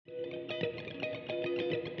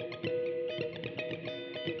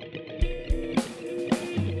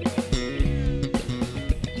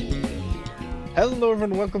Hello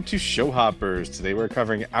everyone, welcome to Show Hoppers. Today we're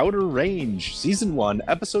covering Outer Range, Season 1,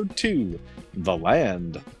 Episode 2, The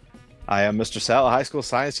Land. I am Mr. Sal, a high school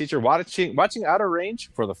science teacher, watching Outer Range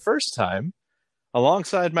for the first time,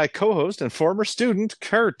 alongside my co-host and former student,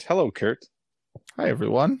 Kurt. Hello, Kurt. Hi,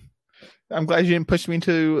 everyone. I'm glad you didn't push me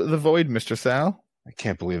into the void, Mr. Sal. I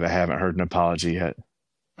can't believe I haven't heard an apology yet.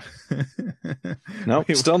 Nope,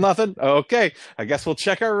 still nothing? Okay, I guess we'll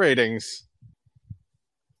check our ratings.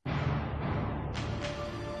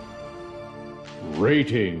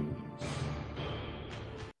 Ratings.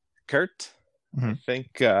 Kurt, I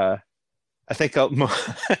think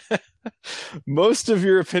most of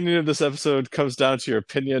your opinion of this episode comes down to your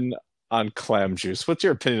opinion on clam juice. What's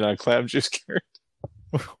your opinion on clam juice, Kurt?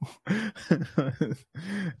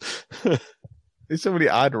 There's so many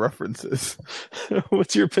odd references.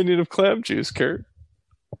 What's your opinion of clam juice, Kurt?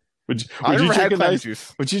 Would you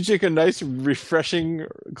drink a nice, refreshing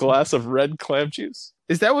glass of red clam juice?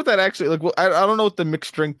 Is that what that actually like? Well, I don't know what the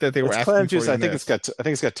mixed drink that they were asking clam juice. for. I think it's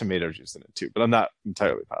got tomato juice in it too, but I'm not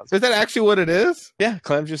entirely positive. Is that actually what it is? Yeah,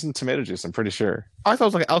 clam juice and tomato juice. I'm pretty sure. I thought it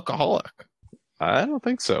was like alcoholic. I don't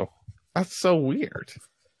think so. That's so weird.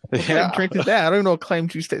 What Yeah, kind of drink is that? I don't even know what clam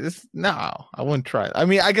juice is. No, I wouldn't try it. I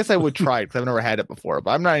mean, I guess I would try it because I've never had it before,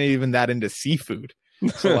 but I'm not even that into seafood.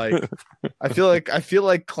 So like, I feel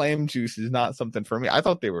like clam juice is not something for me. I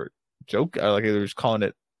thought they were joking, like they were just calling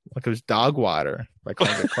it like it was dog water, like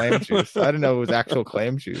calling it clam juice. I didn't know it was actual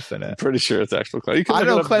clam juice in it. I'm pretty sure it's actual clam. I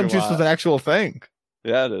know clam juice was an actual thing.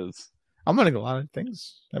 Yeah, it is. I'm learning a lot of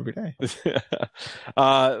things every day.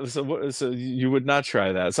 So you would not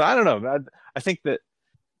try that. So I don't know. I think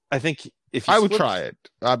if you I would try it,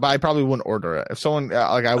 but I probably wouldn't order it. If someone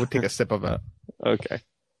like, I would take a sip of it. Okay,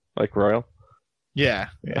 like Royal. Yeah.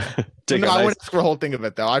 I wouldn't ask for a whole thing of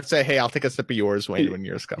it though. I'd say, hey, I'll take a sip of yours when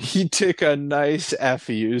yours comes. He took a nice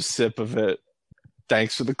FU sip of it.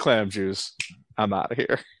 Thanks for the clam juice. I'm out of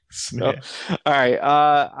here. So, Yeah. All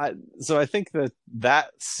right. So I think that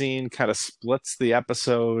scene kind of splits the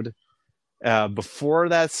episode. Before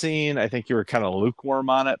that scene, I think you were kind of lukewarm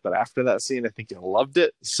on it, but after that scene, I think you loved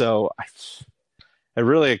it. So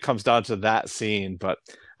it comes down to that scene. But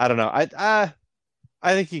I don't know.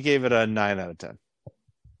 I think you gave it a 9 out of 10.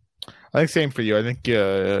 I think same for you. I think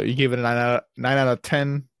you gave it a 9 out of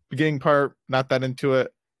 10. Beginning part, not that into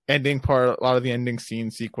it. Ending part, a lot of the ending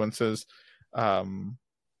scene sequences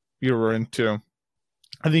you were into.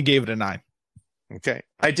 I think you gave it a 9. Okay.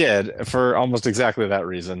 I did for almost exactly that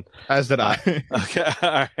reason. As did I. Okay.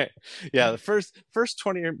 All right. Yeah. The first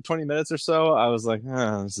 20 minutes or so, I was like,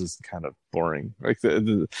 this is kind of boring. Like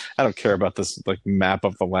I don't care about this like map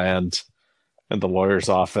of the land and the lawyer's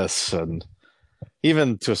office, and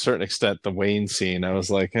even to a certain extent the Wayne scene. I was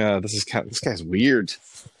like, this guy's weird.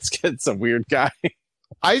 This kid's a weird guy.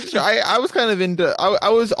 I was kind of into. I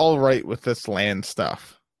was all right with this land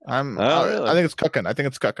stuff. Really? I think it's cooking. I think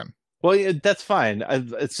it's cooking. Well, yeah, that's fine.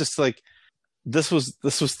 It's just like this was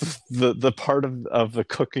the part of the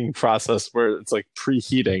cooking process where it's like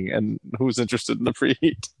preheating, and who's interested in the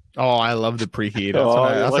preheat? Oh, I love the preheat.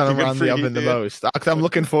 That's when I'm around the oven the most. I'm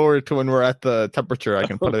looking forward to when we're at the temperature I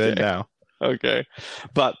can put it in now. Okay,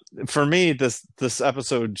 but for me, this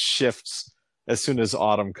episode shifts as soon as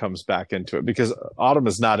Autumn comes back into it, because Autumn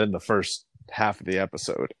is not in the first half of the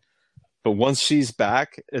episode. But once she's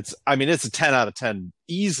back, it's a 10 out of 10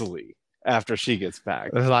 easily after she gets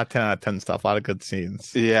back. There's a lot of 10 out of 10 stuff, a lot of good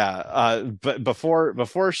scenes. Yeah. But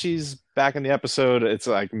before she's back in the episode, it's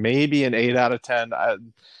like maybe an 8 out of 10.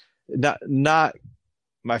 Not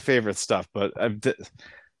my favorite stuff, but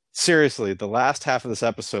seriously, the last half of this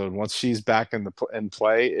episode, once she's back in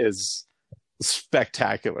play, is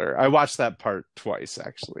spectacular. I watched that part twice,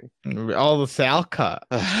 actually. All the Sal cut.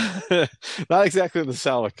 Not exactly the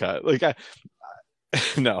Sal cut. Like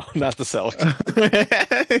no, not the Sal cut.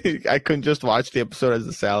 I couldn't just watch the episode as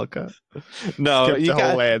a Sal cut. No, you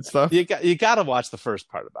got land stuff. You got to watch the first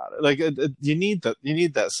part about it. Like you need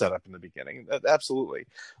that setup in the beginning. Absolutely.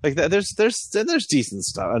 Like there's decent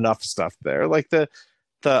stuff, enough stuff there. Like the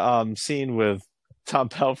scene with Tom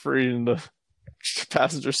Pelphrey in the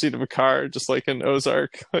passenger seat of a car, just like in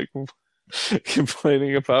Ozark, like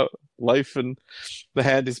complaining about life and the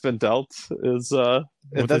hand he's been dealt, is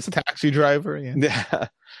that's a taxi driver. Yeah,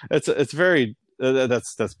 it's very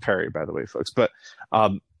that's Perry, by the way, folks. But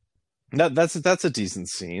that's a decent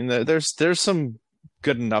scene. There's some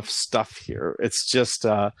good enough stuff here. It's just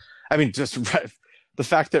the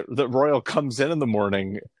fact that Royal comes in the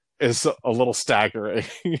morning is a little staggering.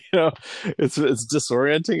 It's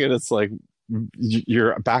disorienting, and it's like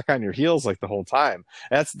you're back on your heels like the whole time.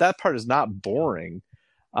 That part is not boring.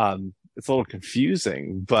 it's a little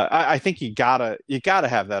confusing, but I think you gotta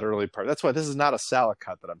have that early part. That's why this is not a salad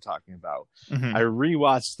cut that I'm talking about. Mhm. I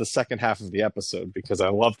rewatched the second half of the episode because I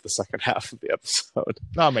loved the second half of the episode.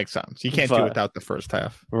 That makes sense. You can't do But- it without the first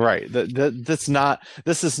half. Right. This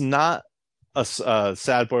is not a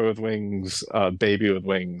sad boy with wings, baby with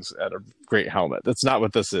wings, and a great helmet. That's not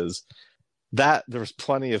what this is. There was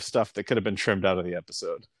plenty of stuff that could have been trimmed out of the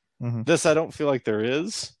episode. Mhm. This, I don't feel like there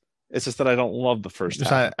is. It's just that I don't love the first It's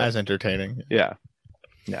half. not as entertaining. Yeah.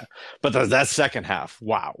 But that second half,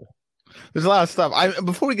 wow. There's a lot of stuff.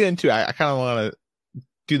 Before we get into it, I kind of want to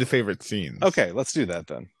do the favorite scenes. Okay, let's do that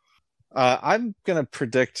then. I'm gonna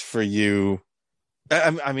predict for you.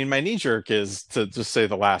 I mean, my knee jerk is to just say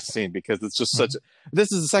the last scene because it's just such.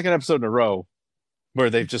 This is the second episode in a row where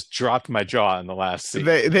they've just dropped my jaw in the last scene.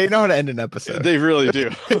 They know how to end an episode. They really do.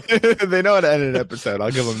 They know how to end an episode.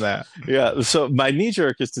 I'll give them that. Yeah. So my knee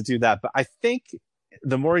jerk is to do that, but I think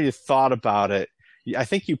the more you thought about it, I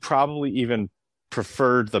think you probably even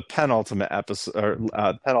preferred the penultimate episode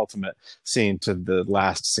or penultimate scene to the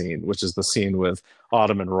last scene, which is the scene with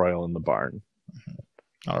Autumn and Royal in the barn.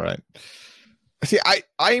 All right. See,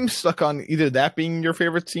 I'm stuck on either that being your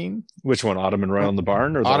favorite scene, Which one, Autumn and Royal in the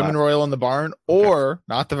barn, or Autumn and Royal in the barn, or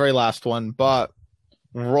not the very last one, but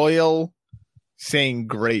Royal saying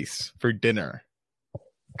grace for dinner.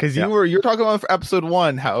 Because you're talking about for episode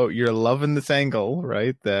 1 how you're loving this angle,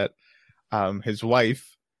 right? That his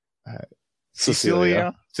wife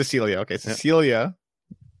Cecilia. Okay, Cecilia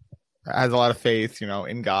has a lot of faith,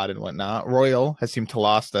 in God and whatnot. Royal has seemed to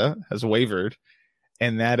lost it, has wavered,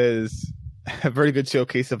 and that is a very good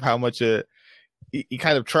showcase of how much he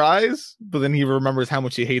kind of tries, but then he remembers how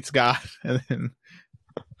much he hates God, and then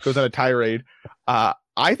goes on a tirade. I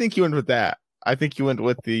think you went with that. I think you went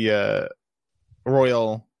with the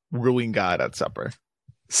Royal ruining God at supper.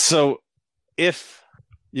 So, if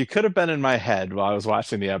you could have been in my head while I was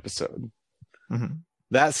watching the episode,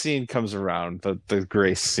 that scene comes around, the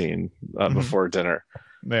grace scene before dinner.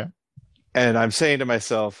 Yeah. And I'm saying to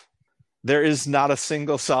myself, there is not a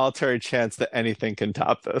single solitary chance that anything can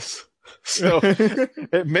top this. So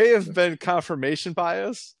it may have been confirmation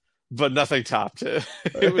bias, but nothing topped it.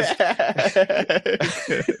 It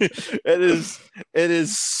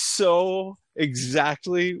is so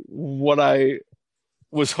exactly what I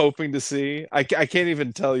was hoping to see. I can't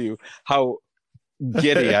even tell you how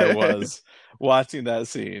giddy I was watching that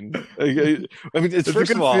scene. I mean, it's a first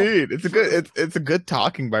good of all, scene. It's a good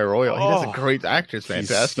talking by Royal. He does a great actor. It's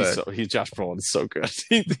fantastic. Josh Brolin is so good.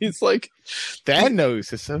 He's like, Dan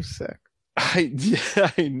knows is so sick. I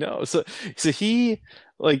know. So he,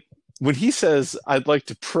 like, when he says, "I'd like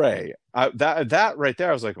to pray," that right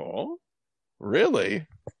there, I was like, "Oh, really?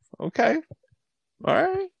 Okay, all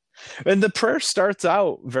right." And the prayer starts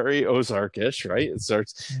out very Ozark-ish, right? It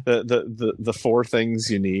starts the 4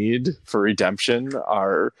 things you need for redemption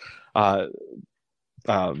are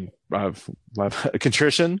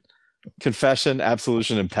contrition, confession,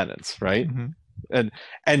 absolution, and penance, right? Mm-hmm.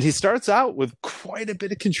 And he starts out with quite a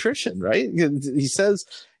bit of contrition, right? He says,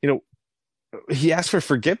 he asks for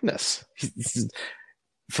forgiveness. He says,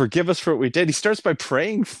 forgive us for what we did. He starts by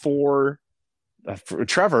praying for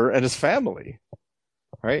Trevor and his family.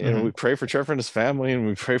 Right. Mm-hmm. And we pray for Trevor and his family, and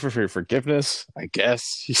we pray for your forgiveness, I guess,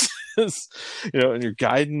 he says, and your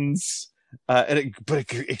guidance. But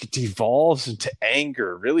it devolves into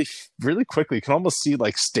anger really, really quickly. You can almost see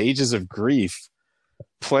like stages of grief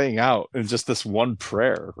playing out in just this one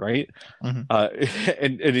prayer. Right. Mm-hmm.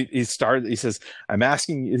 And he says, I'm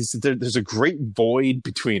asking, there's a great void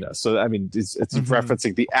between us. So, I mean, it's mm-hmm.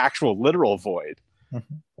 referencing the actual literal void.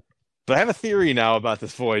 Mm-hmm. But I have a theory now about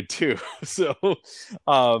this void too. So,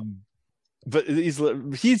 but he's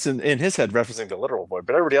in his head referencing the literal void,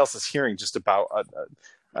 but everybody else is hearing just about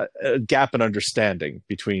a gap in understanding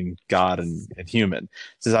between God and human.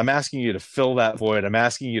 He says, I'm asking you to fill that void. I'm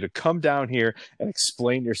asking you to come down here and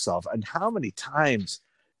explain yourself. And how many times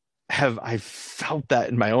have I felt that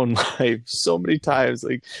in my own life? So many times,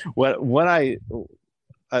 like when I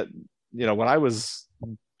was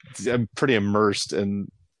pretty immersed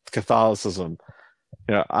in Catholicism,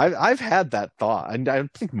 I've had that thought, and I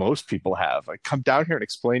think most people have. Like, come down here and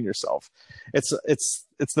explain yourself. It's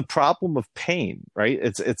the problem of pain, right?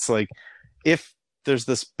 It's like, if there's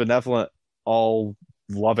this benevolent, all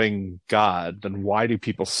loving God, then why do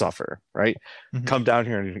people suffer, right? Mm-hmm. Come down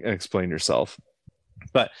here and explain yourself.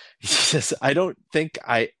 But he says, I don't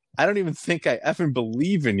even think I effing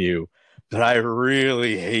believe in you, but I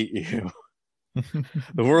really hate you.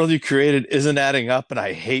 The world you created isn't adding up, and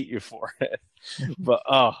I hate you for it. But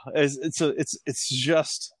it's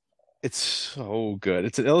so good.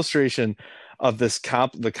 It's an illustration of this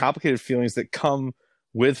the complicated feelings that come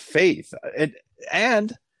with faith.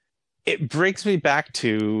 And it brings me back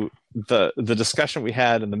to the discussion we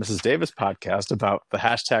had in the Mrs. Davis podcast about the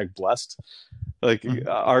hashtag blessed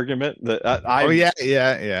argument that I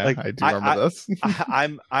like, I do remember this.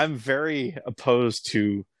 I'm very opposed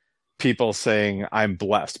to people saying I'm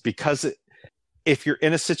blessed, because if you're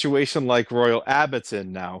in a situation like Royal Abbott's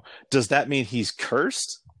in now, does that mean he's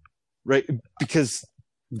cursed? Right? Because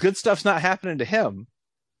good stuff's not happening to him.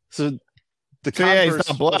 So the he's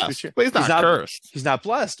not blessed. But he's not cursed. He's not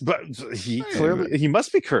blessed, but he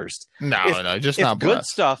must be cursed. No, just if not blessed. Good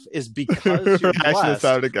stuff is because you're blessed,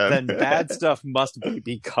 then bad stuff must be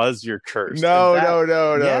because you're cursed. No.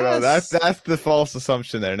 That's the false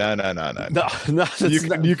assumption there. No.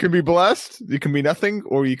 You can be blessed, you can be nothing,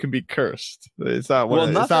 or you can be cursed. It's not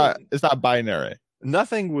it's not binary.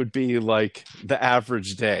 Nothing would be like the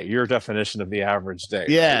average day. Your definition of the average day.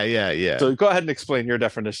 Yeah. So go ahead and explain your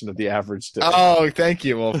definition of the average day. Oh, thank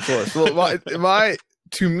you. Well, of course. Well,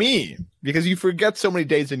 to me, because you forget so many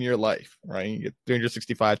days in your life, right? You get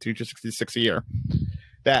 365, 366 a year.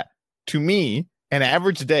 That, to me, an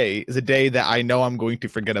average day is a day that I know I'm going to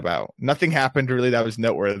forget about. Nothing happened really that was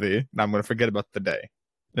noteworthy, and I'm going to forget about the day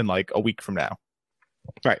in like a week from now.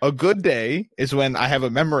 Right. A good day is when I have a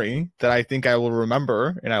memory that I think I will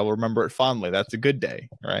remember, and I will remember it fondly. That's a good day,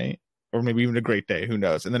 right? Or maybe even a great day. Who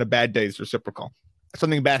knows? And then a bad day is reciprocal. If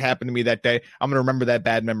something bad happened to me that day, I'm going to remember that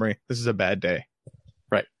bad memory. This is a bad day.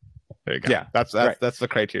 Right. There you go. Yeah. That's the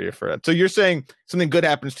criteria for it. So you're saying something good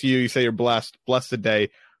happens to you. You say you're blessed. Blessed day.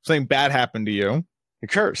 Something bad happened to you. You're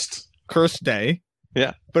cursed. Cursed day.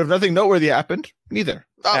 Yeah. But if nothing noteworthy happened, neither.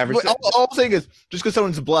 All I'm saying is, just because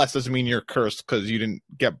someone's blessed doesn't mean you're cursed because you didn't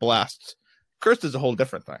get blessed. Cursed is a whole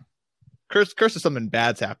different thing. Cursed is something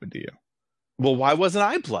bad's happened to you. Well, why wasn't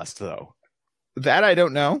I blessed though? That I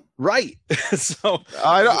don't know. Right. So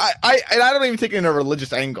I don't even take it in a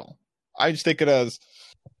religious angle. I just take it as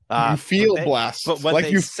you feel blessed. But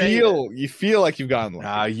like you feel like you've gotten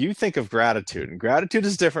blessed. You think of gratitude, and gratitude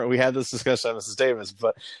is different. We had this discussion on Mrs. Davis,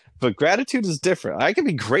 but gratitude is different. I can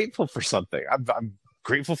be grateful for something. I'm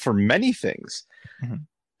grateful for many things. Mm-hmm.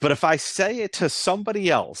 But if I say it to somebody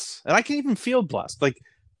else, and I can even feel blessed, like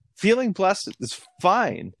feeling blessed is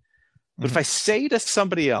fine. But if I say to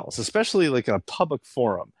somebody else, especially like in a public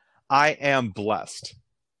forum, I am blessed,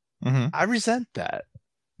 I resent that.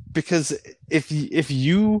 Because if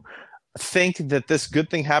you think that this good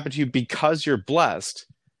thing happened to you because you're blessed,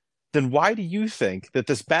 then why do you think that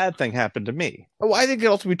this bad thing happened to me? Oh, I think it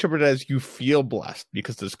also be interpreted as you feel blessed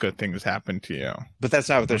because this good thing has happened to you. But that's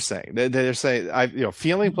not what they're saying. They're saying,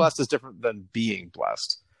 feeling blessed is different than being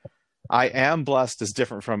blessed. I am blessed is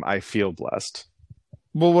different from I feel blessed.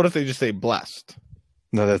 Well, what if they just say blessed?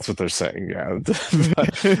 No, that's what they're saying. Yeah.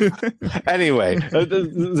 Anyway,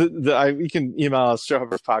 you can email us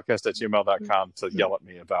showhopperspodcast@gmail.com to yell at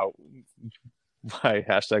me about why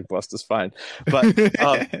hashtag blessed is fine, but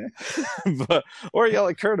or yell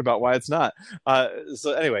at Kurt about why it's not.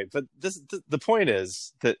 So anyway, but the point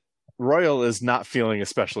is that Royal is not feeling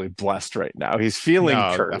especially blessed right now. He's feeling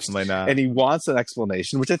cursed, definitely not, and he wants an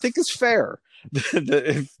explanation, which I think is fair. So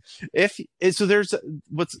there's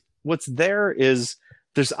what's there is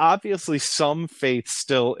there's obviously some faith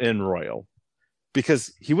still in Royal,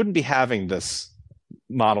 because he wouldn't be having this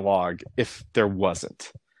monologue if there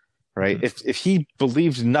wasn't. Right. Mm-hmm. If he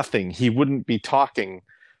believed nothing, he wouldn't be talking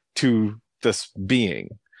to this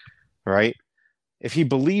being. Right. If he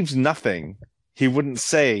believed nothing, he wouldn't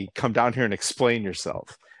say, come down here and explain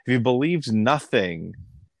yourself. If he believed nothing,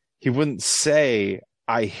 he wouldn't say,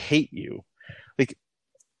 I hate you. Like,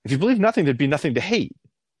 if you believe nothing, there'd be nothing to hate.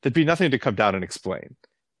 There'd be nothing to come down and explain.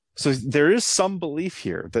 So there is some belief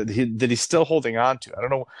here that he's still holding on to. I don't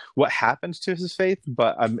know what happened to his faith,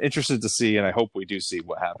 but I'm interested to see, and I hope we do see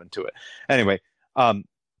what happened to it. Anyway,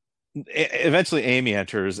 eventually Amy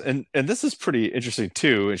enters, and this is pretty interesting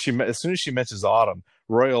too. And as soon as she mentions Autumn,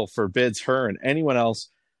 Royal forbids her and anyone else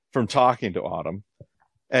from talking to Autumn.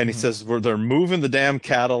 And he says, they're moving the damn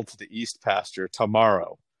cattle to the east pasture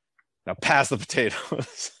tomorrow. Now pass the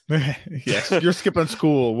potatoes. Yes, you're skipping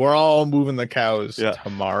school. We're all moving the cows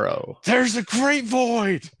tomorrow. There's a great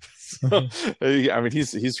void. So, I mean,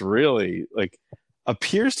 he's really like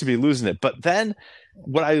appears to be losing it. But then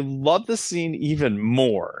what I love this scene even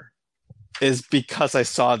more is because I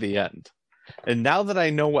saw the end. And now that I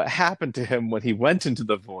know what happened to him when he went into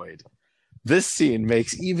the void, this scene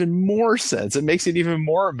makes even more sense. It makes it even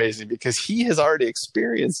more amazing because he has already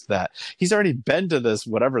experienced that. He's already been to this,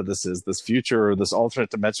 whatever this is, this future or this alternate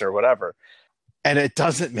dimension or whatever. And it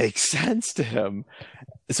doesn't make sense to him.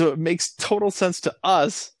 So it makes total sense to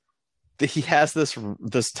us he has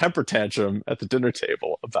this temper tantrum at the dinner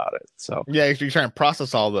table about it. So Yeah, you're trying to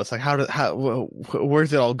process all this. Like,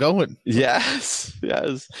 where's it all going? yes,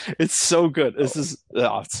 it's so good. It's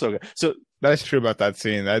so good. So that's true about that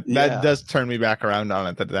scene. That does turn me back around on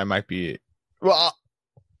it. That might be. Well,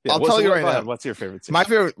 I'll tell you right now. What's your favorite scene? My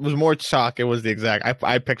favorite was more chalk. It was the exact.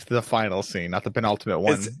 I picked the final scene, not the penultimate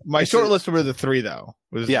one. My short list were the three though.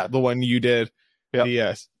 Was the one you did,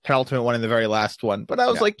 the penultimate one, and the very last one. But I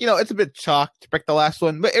was like, it's a bit chalk to pick the last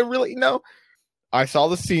one. But it really, I saw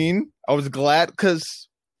the scene. I was glad because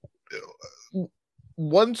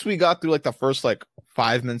once we got through like the first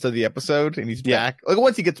 5 minutes of the episode and he's back,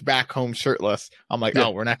 once he gets back home shirtless, I'm like, oh,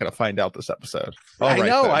 we're not going to find out this episode. I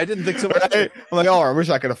know. Then. I didn't think so much. I'm like, oh, we're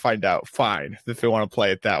not going to find out. Fine. If they want to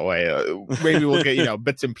play it that way, maybe we'll get,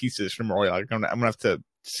 bits and pieces from Roy. I'm going to have to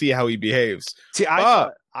see how he behaves. See,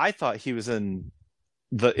 I thought he was in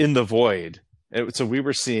the void. So we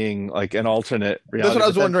were seeing an alternate reality. That's what I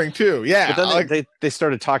was wondering too. Yeah, but then they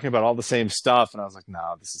started talking about all the same stuff, and I was like,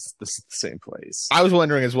 "No, this is the same place." I was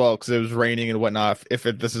wondering as well because it was raining and whatnot. If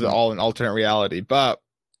this is all an alternate reality, but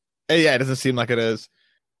it doesn't seem like it is.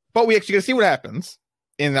 But we actually get to see what happens,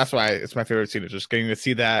 and that's why it's my favorite scene. Is just getting to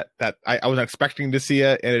see that I wasn't expecting to see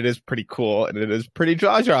it, and it is pretty cool, and it is pretty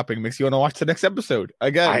jaw dropping. Makes you want to watch the next episode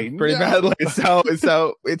again, pretty badly. So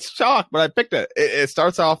it's shock, but I picked it. It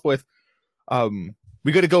starts off with.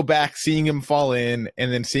 We got to go back, seeing him fall in,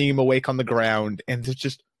 and then seeing him awake on the ground, and it's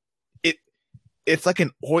just it's like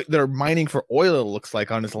they're mining for oil. It looks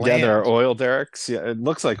like on his land. Yeah, there are oil derricks. Yeah, it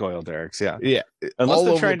looks like oil derricks. Yeah. Unless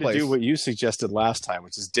they're trying to do what you suggested last time,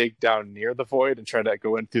 which is dig down near the void and try to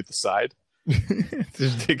go in through the side.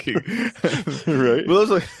 Just digging, right?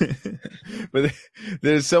 But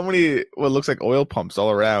there's so many what looks like oil pumps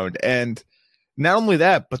all around, and not only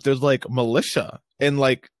that, but there's militia and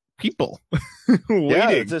people waiting.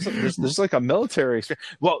 Yeah, there's a military experience.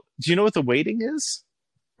 Well, do you know what the waiting is?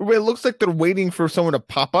 It looks like they're waiting for someone to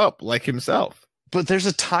pop up like himself. But there's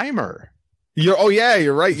a timer. You're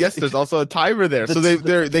right. Yes, there's also a timer there. So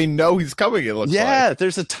they know he's coming, it looks like.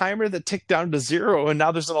 There's a timer that ticked down to 0 and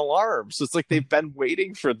now there's an alarm. So it's like they've been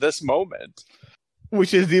waiting for this moment.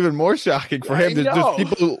 Which is even more shocking for him. There's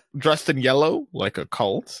people dressed in yellow, like a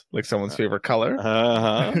cult, like someone's favorite color.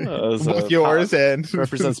 Both yours and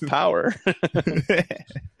represents power.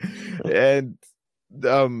 And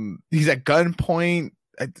he's at gunpoint.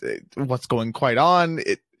 What's going quite on?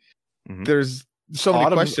 There's so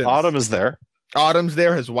many questions. Autumn is there. Autumn's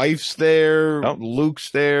there. His wife's there. Oh.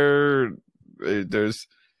 Luke's there. There's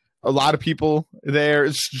a lot of people there.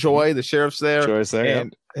 It's Joy, the sheriff's there. Joy's there,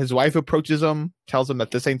 and his wife approaches him, tells him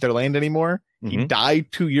that this ain't their land anymore. Mm-hmm. He died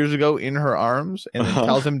 2 years ago in her arms, and then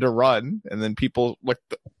tells him to run. And then people,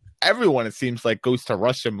 everyone, it seems like, goes to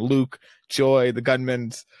rush him. Luke, Joy, the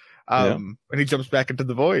gunmen's, and he jumps back into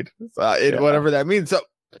the void. Whatever that means. So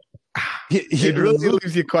it really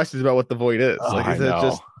leaves you questions about what the void is. Is it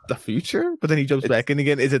just the future? But then he jumps back in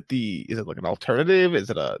again. Is it like an alternative? Does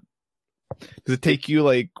it take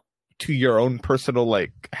you to your own personal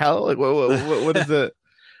hell? What is it?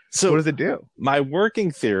 So what does it do? My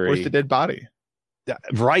working theory. Where's the dead body?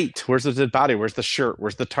 Right. Where's the dead body? Where's the shirt?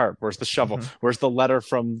 Where's the tarp? Where's the shovel? Mm-hmm. Where's the letter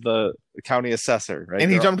from the county assessor? Right.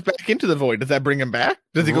 And he jumped back into the void. Does that bring him back?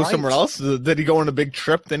 Does he go somewhere else? Did he go on a big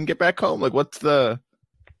trip then get back home? What's the?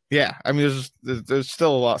 Yeah, I mean, there's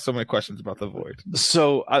still so many questions about the void.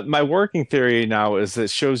 So my working theory now is that it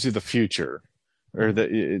shows you the future,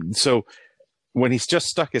 so. When he's just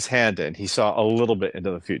stuck his hand in, he saw a little bit into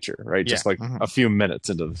the future, right? Just a few minutes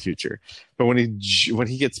into the future. But when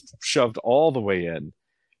he gets shoved all the way in,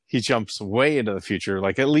 he jumps way into the future,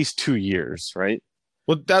 at least 2 years, right?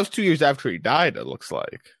 Well, that was 2 years after he died, it looks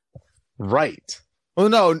like. Right. Well,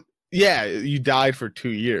 no, yeah, you died for 2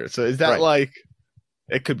 years. So is that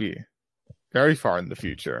it could be very far in the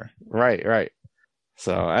future. Right.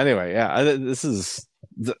 So anyway,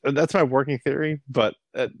 that's my working theory, but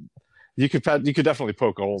you could definitely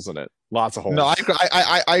poke holes in it. Lots of holes. No,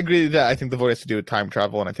 I agree that I think the void has to do with time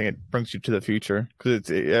travel, and I think it brings you to the future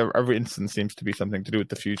because every instance seems to be something to do with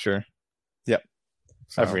the future. Yep.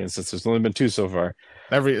 So. Every instance. There's only been 2 so far.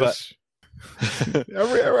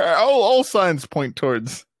 All signs point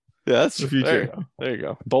towards that's the future. There you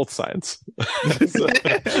go. Both signs.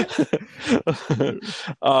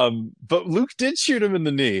 But Luke did shoot him in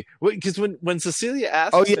the knee because when Cecilia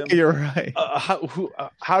asked him, you're right.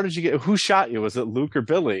 How did you get? Who shot you? Was it Luke or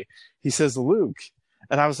Billy? He says Luke,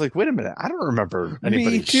 and I was like, wait a minute, I don't remember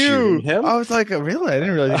anybody shooting him. I was like, really? I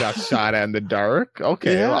didn't realize he got shot at in the dark.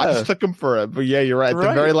 Okay, well, I just took him for it. But yeah, you're right.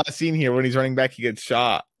 The very last scene here, when he's running back, he gets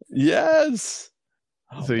shot. Yes.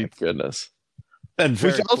 Oh so my goodness. And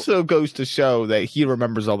which also goes to show that he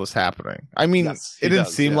remembers all this happening. I mean, Yes, it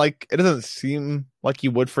doesn't seem like he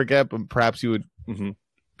would forget, but perhaps he would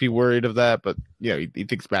be worried of that. But he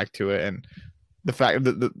thinks back to it, and the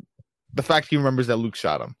fact he remembers that Luke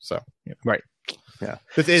shot him. So right, yeah,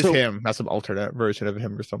 this is him. That's some alternate version of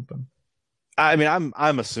him or something. I mean,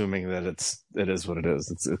 I'm assuming that it is what it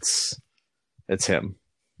is. It's him,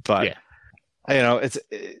 but it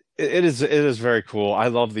is very cool. I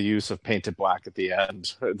love the use of painted black at the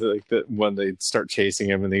end, like when they start chasing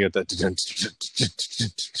him and they get that.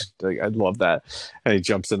 I love that, and he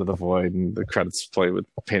jumps into the void, and the credits play with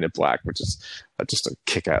painted black, which is just a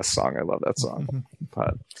kick-ass song. I love that song.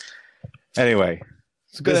 But anyway,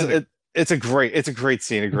 it's a great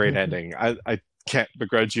scene, a great ending. I can't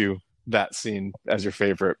begrudge you that scene as your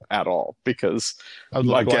favorite at all, because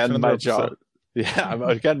again my jaw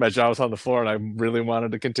was on the floor and I really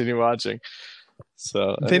wanted to continue watching.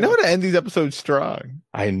 So they know how to end these episodes strong.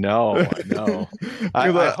 I know.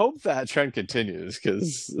 I hope that trend continues,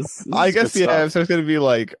 because I guess so it's going to be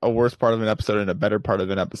like a worse part of an episode and a better part of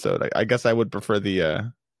an episode. I guess I would prefer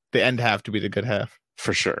the end half to be the good half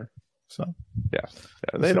for sure. So yeah,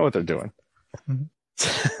 they know what they're doing.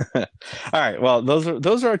 All right, well,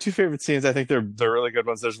 those are our two favorite scenes. I think they're really good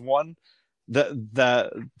ones. There's one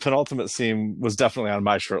that penultimate scene was definitely on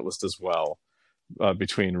my short list as well,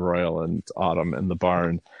 between Royal and Autumn in the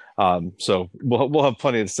barn. So we'll have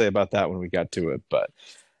plenty to say about that when we get to it. But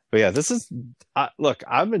yeah, this is look,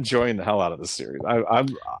 I'm enjoying the hell out of this series.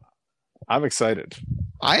 I'm excited.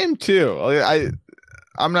 I am too.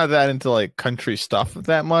 I'm not that into like country stuff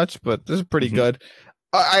that much, but this is pretty good.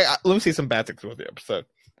 I let me say some bad things about the episode.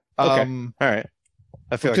 Okay. All right.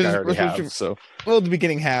 I feel like I already have. So, well, the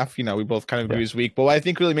beginning half, we both kind of agree is weak. But what I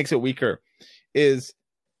think really makes it weaker is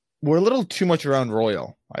we're a little too much around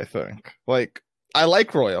Royal. I think. Like, I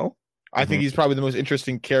like Royal. I think he's probably the most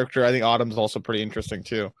interesting character. I think Autumn's also pretty interesting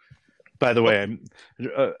too. By the way,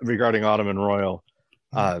 regarding Autumn and Royal,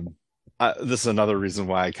 this is another reason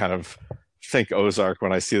why I kind of think Ozark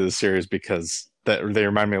when I see this series, because they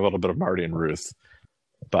remind me a little bit of Marty and Ruth.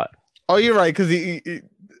 But you're right, because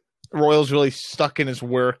Royal's really stuck in his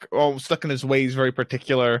work, stuck in his ways, very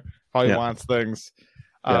particular how he wants things.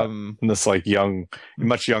 And this like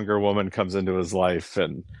much younger woman comes into his life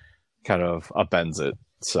and kind of upends it.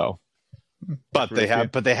 So, but they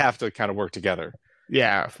have to kind of work together.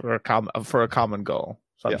 Yeah, for a common goal.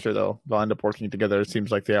 So I'm sure they'll end up working together. It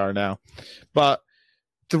seems like they are now. But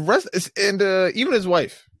the rest is, and even his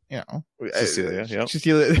wife. Cecilia.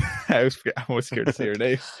 Cecilia. I was scared to say her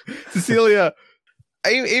name. Cecilia.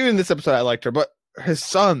 Even in this episode, I liked her, but his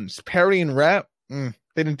sons, Perry and Rhett, they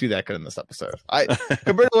didn't do that good in this episode.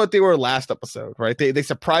 Compared to what they were last episode, right? They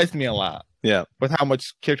surprised me a lot. Yeah, with how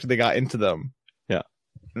much character they got into them. Yeah,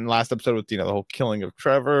 in the last episode with the whole killing of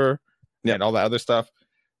Trevor and all that other stuff.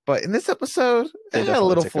 But in this episode, they had a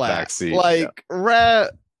little flat. Like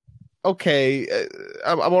Rhett. Okay,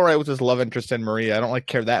 I'm all right with his love interest in Maria. I don't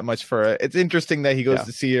care that much for it. It's interesting that he goes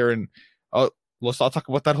to see her, and let's not talk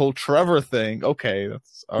about that whole Trevor thing. Okay,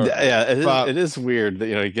 that's all right. Yeah. It is weird that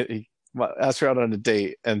he asks her out on a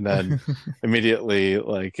date and then immediately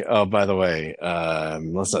like, oh, by the way,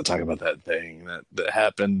 let's not talk about that thing that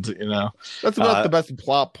happened. That's about the best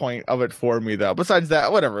plot point of it for me, though. Besides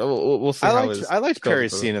that, whatever. We'll see. I liked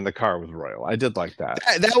Perry's scene in the car with Royal. I did like that.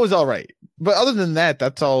 That was all right. But other than that,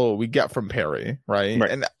 that's all we get from Perry, right?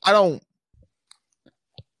 And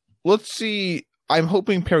let's see. I'm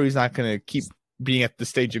hoping Perry's not going to keep being at the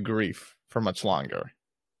stage of grief for much longer.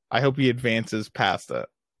 I hope he advances past it.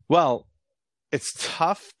 Well, it's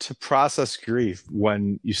tough to process grief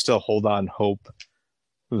when you still hold on hope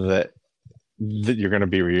that you're going to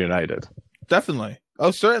be reunited. Definitely. Oh,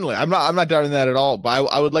 certainly. I'm not doubting that at all. But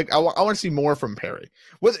I want to see more from Perry.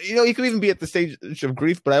 He could even be at the stage of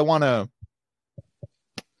grief, but I want to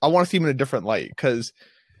see him in a different light, because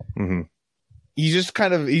he's just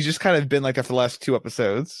kind of been like that for the last two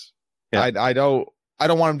episodes. Yeah. I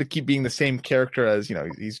don't want him to keep being the same character as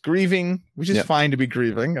he's grieving, which is fine to be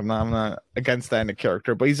grieving. I'm not against that in a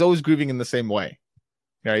character, but he's always grieving in the same way.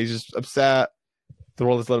 He's just upset. The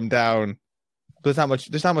world has let him down. There's not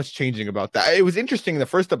much changing about that. It was interesting in the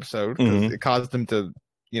first episode because it caused him to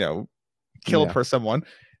kill for someone.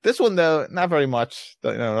 This one though, not very much.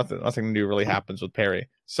 Nothing new really happens with Perry.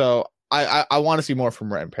 So I want to see more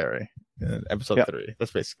from Rhett and Perry in episode 3.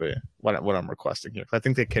 That's basically what I'm requesting here. I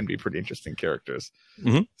think they can be pretty interesting characters.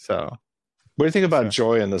 So, what do you think about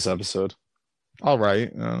Joy in this episode? All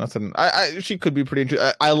right, nothing. She could be pretty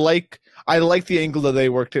interesting. I like the angle that they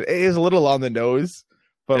worked it. It is a little on the nose,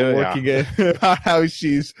 but working it how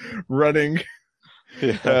she's running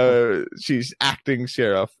She's acting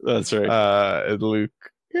sheriff. That's right. And Luke,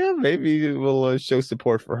 yeah, maybe we'll show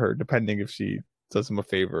support for her, depending if she does him a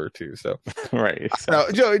favor or two. So, right.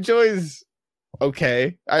 Exactly. No, Joy's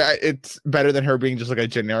okay. It's better than her being just like a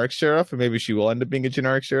generic sheriff, and maybe she will end up being a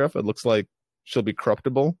generic sheriff. It looks like she'll be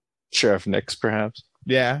corruptible. Sheriff Nix, perhaps.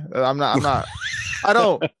 Yeah, I'm not. I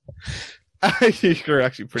don't. You're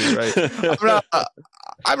actually pretty right.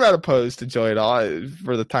 I'm not opposed to Joy at all.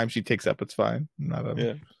 For the time she takes up, it's fine. I'm not.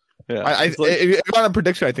 Yeah. If you want a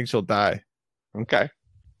prediction, I think she'll die. Okay.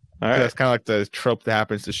 All right. That's kind of like the trope that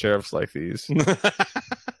happens to sheriffs like these.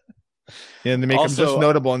 And they make them just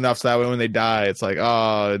notable enough so that way when they die, it's like,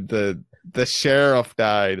 oh, the sheriff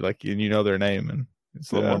died, like, and you know their name, and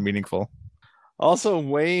it's a little more meaningful. Also,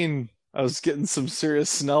 Wayne, I was getting some serious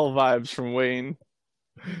Snell vibes from Wayne.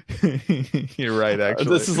 You're right, actually.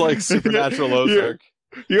 This is like Supernatural Ozark.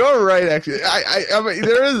 You're right, actually. I mean,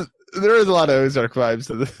 there is a lot of Ozark vibes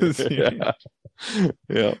to this. Yeah.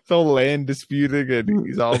 It's all land disputing, and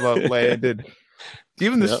he's all about land. And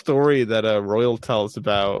even the story that Royal tells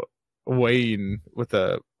about Wayne with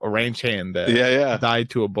a ranch hand that died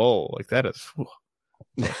to a bull, like that is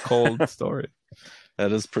a cold story.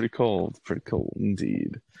 That is pretty cold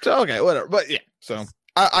indeed. So okay, whatever. But yeah, so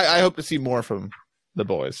I hope to see more from the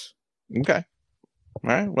boys. Okay, all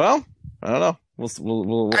right. Well, I don't know.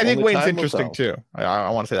 We'll I think Wayne's interesting too. I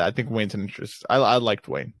want to say that I think Wayne's an interest. I liked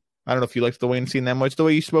Wayne. I don't know if you liked the Wayne scene that much. The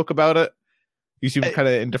way you spoke about it, you seem kind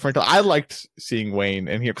of indifferent. I liked seeing Wayne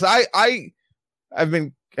in here because I've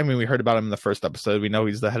been. I mean, we heard about him in the first episode. We know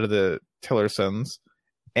he's the head of the Tillersons,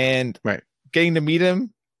 and getting to meet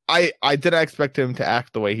him, I didn't expect him to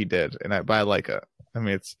act the way he did, but I like it. I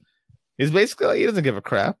mean, it's basically like he doesn't give a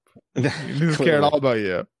crap. He doesn't care at all about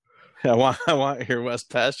you. I want your West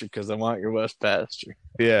Pasture because I want your West Pasture.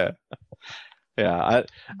 Yeah, yeah.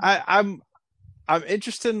 I'm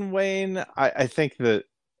interested in Wayne. I think that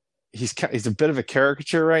he's a bit of a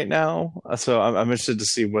caricature right now, so I'm interested to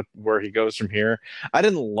see where he goes from here. I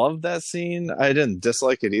didn't love that scene. I didn't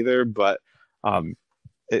dislike it either, but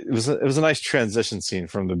it was a nice transition scene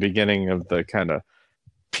from the beginning of the kind of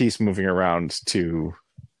piece moving around to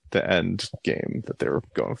the end game that they were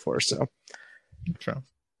going for. So, sure.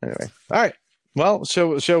 Anyway, all right. Well,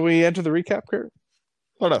 shall we enter the recap, Kurt?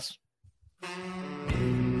 Let us.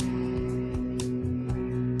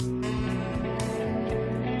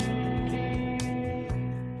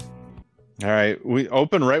 All right, we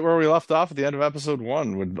open right where we left off at the end of episode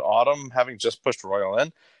 1 with Autumn having just pushed Royal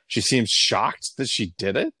in. She seems shocked that she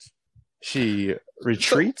did it. She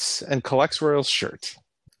retreats and collects Royal's shirt.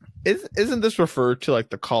 Isn't this referred to like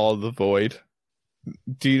the Call of the Void?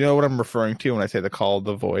 Do you know what I'm referring to when I say the Call of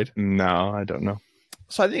the Void? No, I don't know.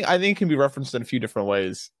 So I think it can be referenced in a few different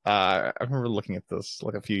ways. I remember looking at this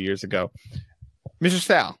like a few years ago. Mr.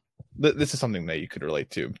 Sal, this is something that you could relate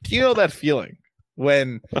to. Do you know that feeling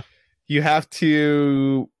when you have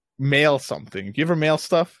to mail something? Do you ever mail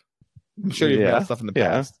stuff? I'm sure you've mailed stuff in the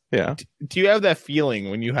past. Yeah. Do you have that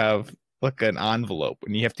feeling when you have like an envelope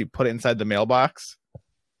and you have to put it inside the mailbox,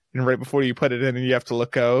 and right before you put it in and you have to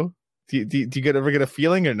let go? Do you ever get a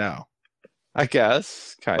feeling or no? I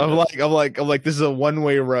guess kind of. I'm like this is a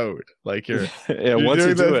one-way road. Like you're once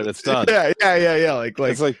you do it, it's done. Yeah. Like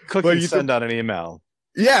it's like clicking send on an email.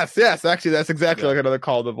 Yes. Actually, that's exactly like another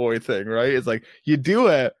Call of the Void thing, right? It's like you do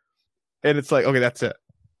it, and it's like, okay, that's it.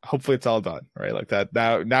 Hopefully, it's all done, right? Like that.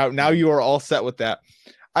 Now you are all set with that.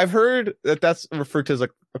 I've heard that that's referred to as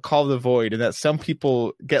like a Call of the Void, and that some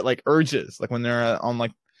people get like urges, like when they're on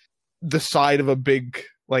like the side of a big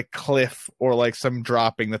like cliff or like some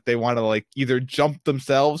dropping, that they want to like either jump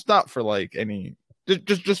themselves, not for like any,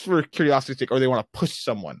 just for curiosity's sake, or they want to push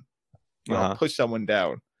someone, push someone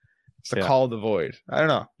down. It's a Call of the Void. I don't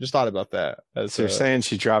know. Just thought about that. So you're saying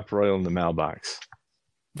she dropped Royal in the mailbox,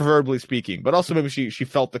 verbally speaking, but also maybe she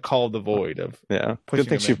felt the Call of the Void of Good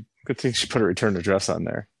thing she put a return address on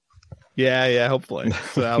there. Yeah, hopefully.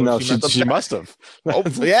 So no, she must have.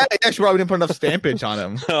 Yeah, she probably didn't put enough stampage on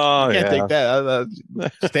him. Oh, you can't take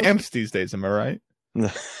that. Stamps these days, am I right?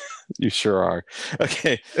 You sure are.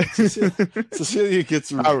 Okay. Cecilia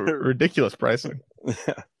gets ridiculous pricing.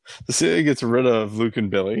 Cecilia gets rid of Luke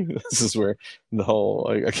and Billy. This is where the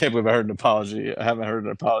whole I can't believe I heard an apology. I haven't heard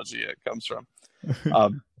an apology yet comes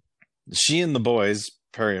from. She and the boys,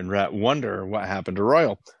 Perry and Rhett, wonder what happened to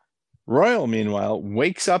Royal. Royal, meanwhile,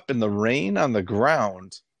 wakes up in the rain on the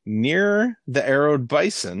ground near the arrowed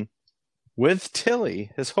bison with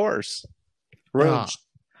Tilly, his horse.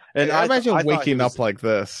 And I imagine waking up like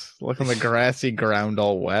this, looking the grassy ground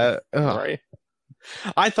all wet. Right.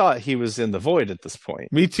 I thought he was in the void at this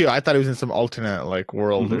point. Me too. I thought he was in some alternate like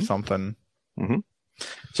world or something. Mm-hmm.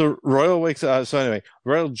 So Royal wakes up. So anyway,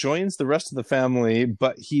 Royal joins the rest of the family,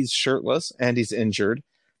 but he's shirtless and he's injured.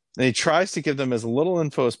 And he tries to give them as little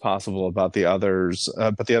info as possible about the others,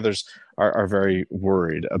 but the others are very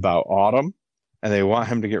worried about Autumn, and they want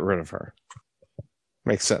him to get rid of her.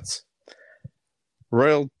 Makes sense.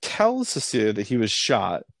 Royal tells Cecilia that he was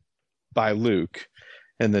shot by Luke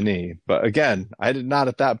in the knee. But again, I did not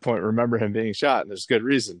at that point remember him being shot, and there's good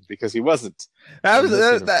reason, because he wasn't.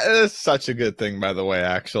 That is such a good thing, by the way,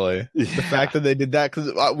 actually. The fact that they did that,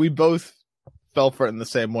 because we both fell for it in the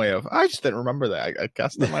same way of, I just didn't remember that. I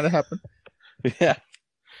guess that might have happened. Yeah.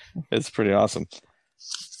 It's pretty awesome.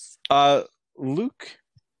 Luke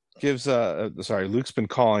gives Luke's been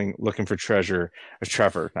looking for treasure, or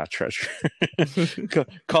Trevor, not treasure.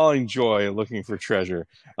 Calling Joy looking for treasure.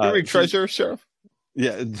 Treasure, Sheriff?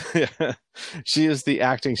 Yeah. She is the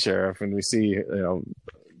acting sheriff, and we see,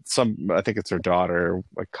 I think it's her daughter,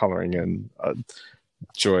 like, coloring in a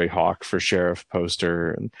Joy Hawk for sheriff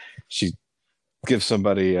poster, and she gives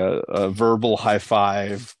somebody a verbal high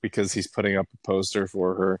five because he's putting up a poster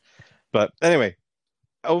for her. But anyway,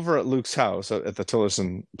 over at Luke's house at the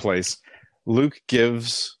Tillerson place, Luke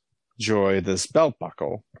gives Joy this belt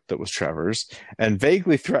buckle that was Trevor's and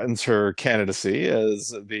vaguely threatens her candidacy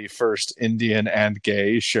as the first Indian and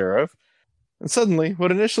gay sheriff. And suddenly,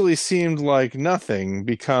 what initially seemed like nothing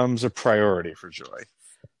becomes a priority for Joy.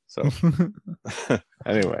 So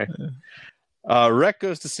anyway, Rhett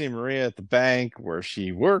goes to see Maria at the bank where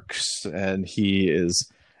she works, and he's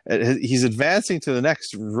advancing to the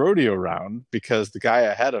next rodeo round because the guy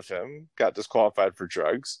ahead of him got disqualified for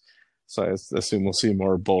drugs. So I assume we'll see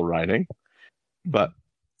more bull riding. But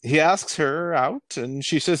he asks her out, and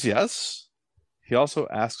she says yes. He also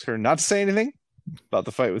asks her not to say anything about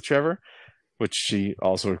the fight with Trevor, which she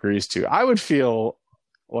also agrees to. I would feel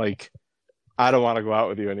like I don't want to go out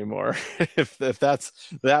with you anymore if that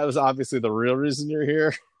was obviously the real reason you're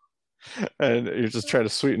here, and you're just trying to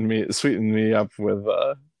sweeten me up with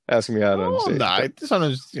asking me out on stage.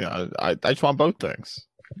 No, I just want both things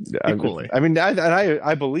equally.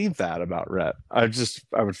 I believe that about Rhett. I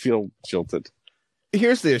would feel jilted.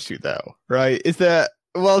 Here's the issue, though, right? Is that,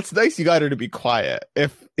 well, it's nice you got her to be quiet.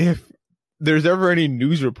 If there's ever any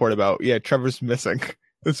news report about, Trevor's missing,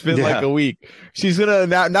 it's been like a week, she's gonna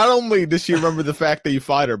not only does she remember the fact that you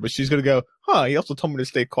fought her, but she's gonna go, he also told me to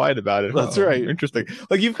stay quiet about it. That's right. Interesting.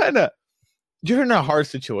 Like, you're in a hard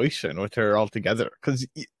situation with her altogether, because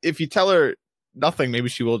if you tell her nothing, maybe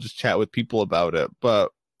she will just chat with people about it.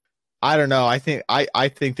 But I don't know. I think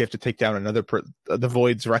they have to take down another the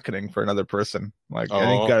Void's reckoning for another person. Like, I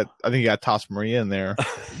think you got to toss Maria in there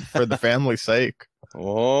for the family's sake.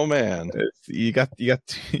 Oh man, you got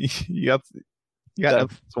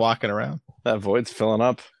walking around. That Void's filling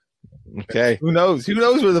up. Okay. Who knows? Who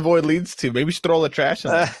knows where the Void leads to? Maybe she throw all the trash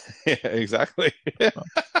in there. Yeah, exactly.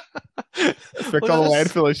 Fix all the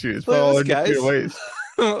landfill issues. All our nuclear waste.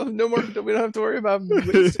 No more. We don't have to worry about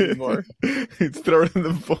waste anymore. It's thrown in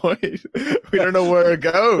the void. We don't know where it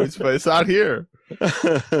goes, but it's not here.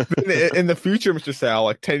 In the future, Mr. Sal,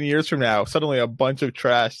 like 10 years from now, suddenly a bunch of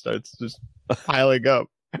trash starts just piling up.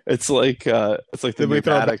 It's like the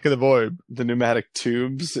pneumatic in the void. The pneumatic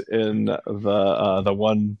tubes in the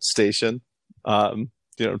one station. You know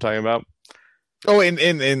what I'm talking about? Oh, in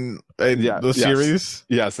the series?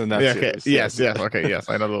 Yes, in that series. Okay. Yes. Okay, yes.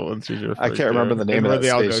 I know the one series. I can't remember the name of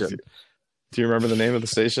that station. Do you remember the name of the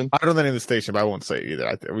station? I don't know the name of the station, but I won't say it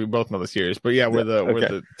either. We both know the series. But yeah, where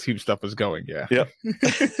the tube stuff is going, yeah. Yep.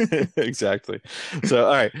 Exactly. So,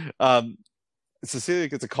 all right. Cecilia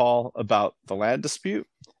gets a call about the land dispute.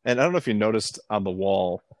 And I don't know if you noticed on the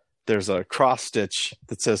wall, there's a cross stitch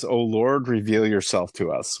that says, "Oh Lord, reveal yourself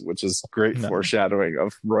to us," which is great foreshadowing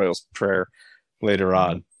of Royal's prayer later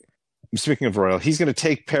on. Speaking of Royal, he's going to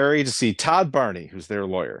take Perry to see Todd Barney, who's their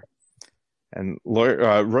lawyer. And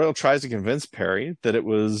Royal tries to convince Perry that it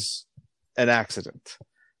was an accident,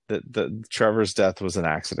 that Trevor's death was an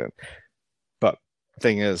accident. But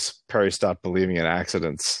thing is, Perry stopped believing in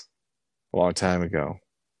accidents a long time ago.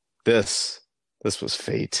 This was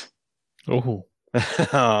fate. Oh.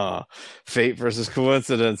 Fate versus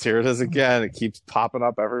coincidence. Here it is again. It keeps popping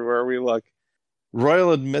up everywhere we look.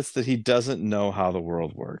 Royal admits that he doesn't know how the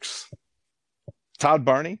world works. Todd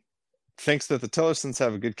Barney thinks that the Tillersons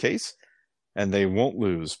have a good case and they won't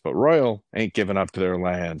lose, but Royal ain't giving up their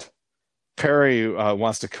land. Perry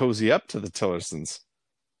wants to cozy up to the Tillersons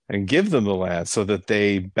and give them the land so that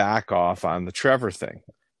they back off on the Trevor thing.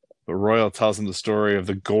 But Royal tells him the story of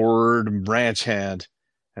the gourd ranch hand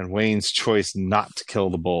and Wayne's choice not to kill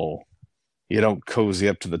the bull. You don't cozy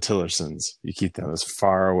up to the Tillersons. You keep them as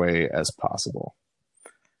far away as possible.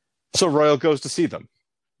 So Royal goes to see them.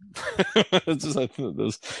 It's just like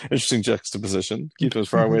this interesting juxtaposition. Keep them as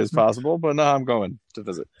far away as possible, but no, I'm going to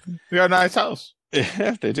visit. You got a nice house.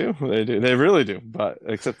 Yeah, they do. They do. They really do. But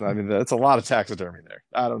except, I mean, that's a lot of taxidermy there.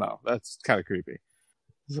 I don't know. That's kind of creepy.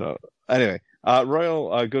 So anyway,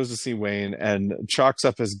 Royal goes to see Wayne and chalks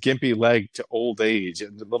up his gimpy leg to old age.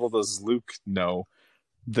 And little does Luke know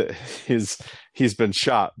that he's been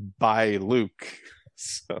shot by Luke.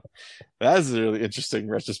 So that's really interesting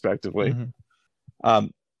retrospectively. Mm-hmm.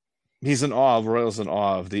 He's in awe. Royal's in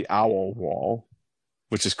awe of the owl wall,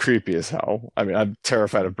 which is creepy as hell. I mean, I'm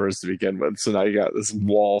terrified of birds to begin with, so now you got this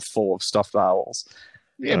wall full of stuffed owls.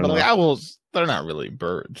 Yeah, but the owls, they're not really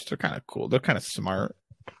birds. They're kind of cool. They're kind of smart.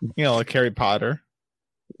 You know, like Harry Potter.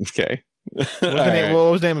 Okay. What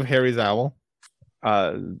was the name of Harry's owl?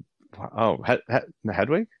 Hedwig?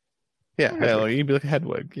 Yeah, Yeah, like, he'd be like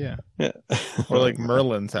Hedwig, yeah. Or like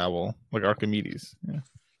Merlin's owl, like Archimedes. Yeah.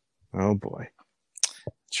 Oh, boy.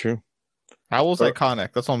 True. Owl's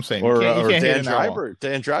iconic. That's what I'm saying. Or Dan Dreiberg.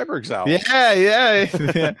 Dan Dreiberg's owl. Yeah.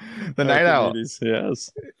 The night owl.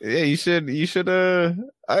 Yes. Yeah, you should.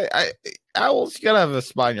 Owls. You gotta have a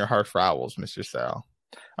spot in your heart for owls, Mr. Sal.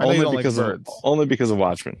 Only because of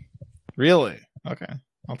Watchmen. Really? Okay,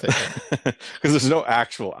 I'll take it. Because there's no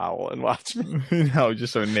actual owl in Watchmen. No,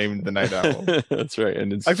 just so named the night owl. That's right.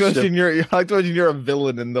 And it's I told you you're a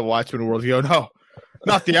villain in the Watchmen world. You go, no,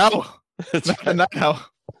 not the owl. That's not the night owl.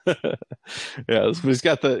 Yeah, but he's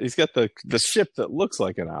got the ship that looks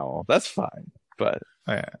like an owl. That's fine, but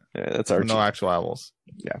that's our no actual owls.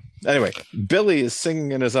 Yeah. Anyway, Billy is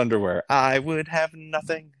singing in his underwear. I would have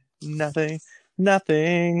nothing.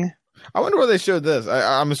 I wonder where they showed this.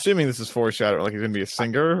 I'm assuming this is foreshadowing, like he's gonna be a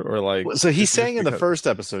singer or like. So he sang in the first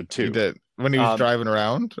episode too. He did when he was driving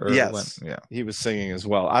around. Or yes, yeah, he was singing as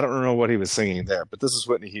well. I don't know what he was singing there, but this is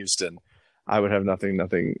Whitney Houston. I would have nothing.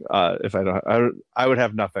 If I don't, I would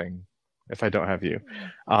have nothing if I don't have you.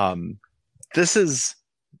 This is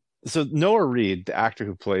so Noah Reid, the actor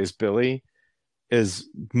who plays Billy, is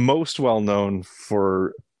most well known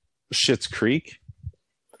for Schitt's Creek.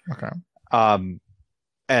 Okay.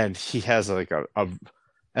 And he has like an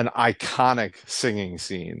iconic singing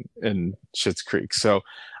scene in Schitt's Creek. So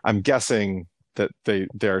I'm guessing that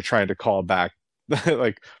they're trying to call back,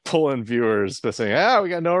 like pull in viewers by saying, we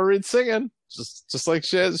got Noah Reid singing, just like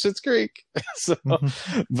Schitt's Creek. So,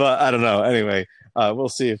 but I don't know. Anyway, we'll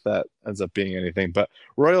see if that ends up being anything. But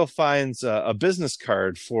Royal finds a business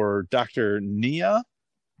card for Dr. Nia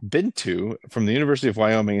Bintu from the University of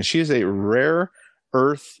Wyoming, and she is a rare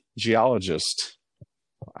earth geologist.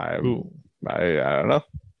 I don't know.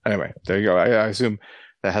 Anyway, there you go. I assume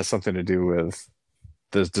that has something to do with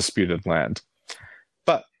the disputed land.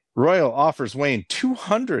 But Royal offers Wayne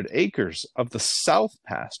 200 acres of the south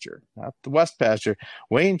pasture, not the west pasture.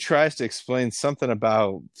 Wayne tries to explain something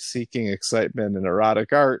about seeking excitement in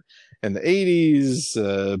erotic art in the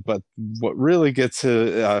 80s, but what really gets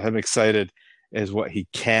him excited is what he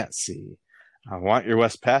can't see. I want your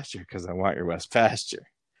west pasture because I want your west pasture.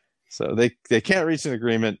 So they can't reach an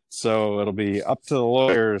agreement, so it'll be up to the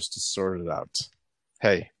lawyers to sort it out.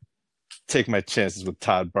 Hey, take my chances with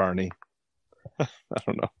Todd Barney. I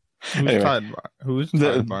don't know. Who's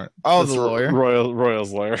Todd Barney? Oh, the lawyer?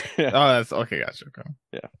 Royal's lawyer. Yeah. Oh, that's okay. Gotcha. Okay.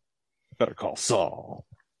 Yeah. Better call Saul.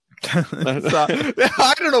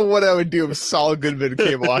 I don't know what I would do if Saul Goodman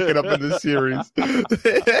came walking up in the series.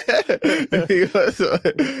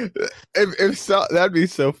 if Saul, that'd be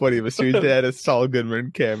so funny if a series had a Saul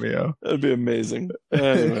Goodman cameo. That'd be amazing.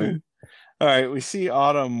 Anyway. All right, we see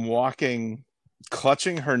Autumn walking,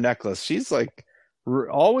 clutching her necklace. She's like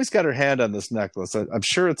always got her hand on this necklace. I'm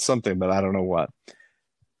sure it's something, but I don't know what.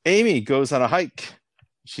 Amy goes on a hike.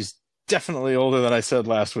 She's definitely older than I said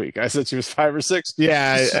last week. I said she was 5 or 6.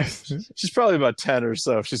 Yeah, she's probably about 10 or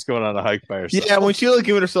so if she's going on a hike by herself. Yeah, when she like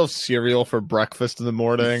giving herself cereal for breakfast in the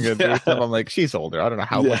morning and stuff, I'm like, she's older. I don't know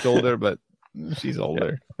how much older, but she's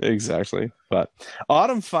older. Yeah, exactly. But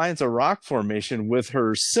Autumn finds a rock formation with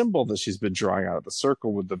her symbol that she's been drawing out of the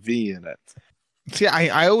circle with the V in it. See,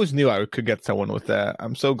 I always knew I could get someone with that.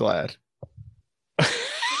 I'm so glad.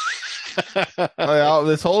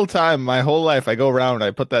 This whole time, my whole life, I go around,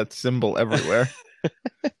 I put that symbol everywhere.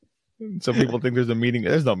 So people think there's a meeting.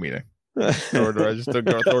 There's no meeting. I just throw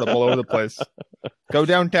it up all over the place. Go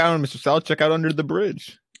downtown, Mr. Sal. Check out under the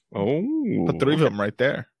bridge. Oh, put 3 of them right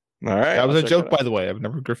there. All right, that was a joke, by the way. I've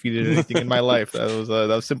never graffitied anything in my life. That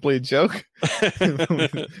was simply a joke.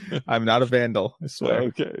 I'm not a vandal, I swear.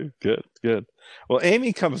 Okay, good. Well,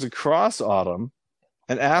 Amy comes across Autumn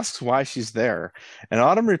and asks why she's there. And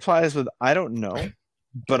Autumn replies with, I don't know.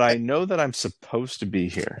 but I know that I'm supposed to be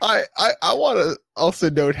here. I want to also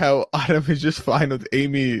note how Autumn is just fine with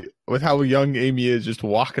Amy, with how young Amy is, just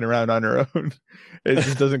walking around on her own. It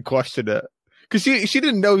just doesn't question it. Because she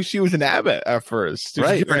didn't know she was an abbot at first.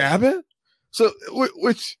 Right, You're an abbot? So,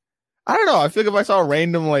 which, I don't know. I feel like if I saw a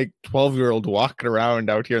random, 12-year-old walking around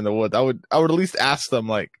out here in the woods, I would at least ask them,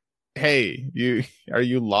 hey, are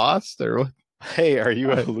you lost? Or what? Hey, are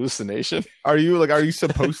you a hallucination? Are you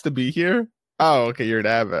supposed to be here? Oh, okay, you're an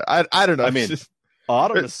abbot. I don't know. I mean,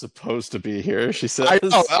 Autumn is supposed to be here, she says.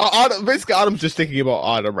 Basically, Autumn's just thinking about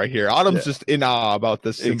Autumn right here. Autumn's just in awe about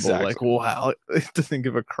this symbol. Exactly. Wow, it doesn't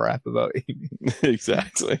give a crap about Amy.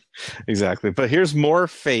 Exactly. But here's more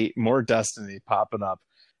fate, more destiny popping up.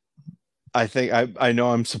 I think I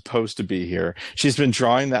know I'm supposed to be here. She's been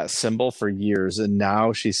drawing that symbol for years, and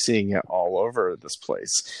now she's seeing it all over this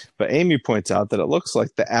place. But Amy points out that it looks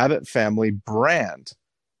like the Abbott family brand.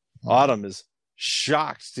 Autumn is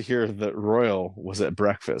shocked to hear that Royal was at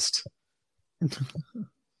breakfast.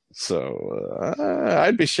 So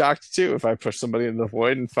I'd be shocked too if I pushed somebody in the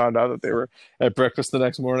void and found out that they were at breakfast the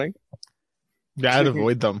next morning. Yeah, I'd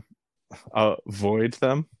avoid them. Void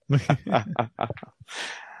them?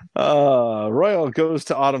 Royal goes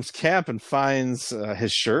to Autumn's camp and finds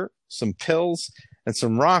his shirt, some pills, and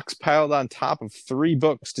some rocks piled on top of 3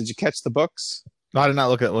 books. Did you catch the books? I did not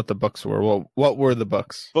look at what the books were. Well, what were the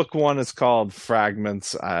books? Book 1 is called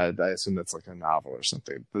Fragments. I assume that's like a novel or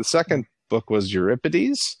something. The second book was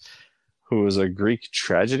Euripides, who was a Greek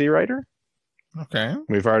tragedy writer. Okay.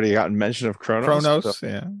 We've already gotten mention of Kronos. So,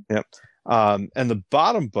 yeah. Yep. And the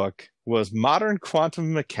bottom book was Modern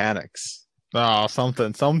Quantum Mechanics. Oh,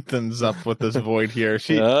 something's up with this void here.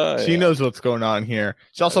 She knows what's going on here.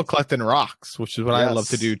 She's also collecting rocks, which is what I love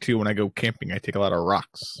to do too. When I go camping, I take a lot of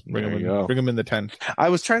rocks. Bring them in the tent. I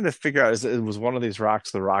was trying to figure out it was one of these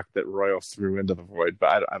rocks, the rock that Royal threw into the void,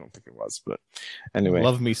 but I don't think it was. But anyway,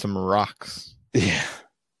 love me some rocks. Yeah.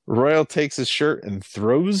 Royal takes his shirt and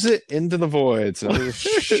throws it into the void. So his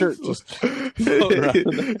shirt just floating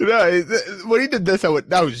around. No, when he did this, I was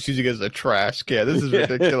just using it as a trash can. This is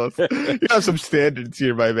ridiculous. You have some standards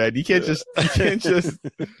here, my man. You can't just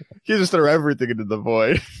throw everything into the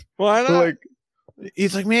void. Why not?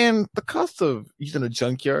 He's like, man, the cost of using a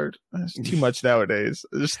junkyard is too much nowadays.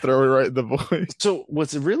 Just throw it right in the void. So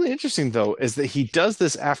what's really interesting though is that he does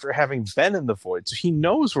this after having been in the void, so he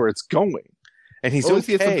knows where it's going. And he's okay.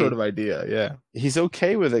 He has some sort of idea, yeah. He's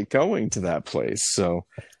okay with it going to that place, so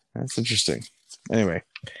that's interesting. Anyway,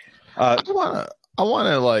 I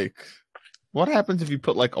wanna what happens if you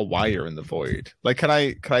put a wire in the void? Can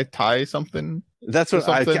I tie something? That's what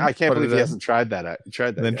I can't believe he hasn't tried that.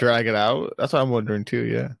 And then drag it out. That's what I'm wondering too.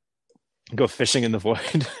 Yeah. Go fishing in the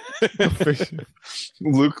void.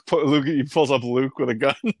 Luke he pulls up Luke with a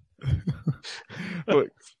gun.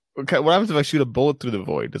 Okay, what happens if I shoot a bullet through the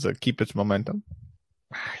void? Does it keep its momentum?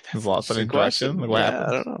 It's lost of interaction. What happens?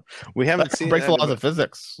 I don't know. We haven't seen breaks the laws of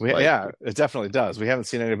physics. Yeah, it definitely does. We haven't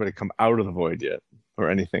seen anybody come out of the void yet, or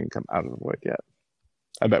anything come out of the void yet.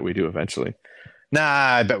 I bet we do eventually.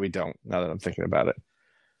 Nah, I bet we don't. Now that I'm thinking about it.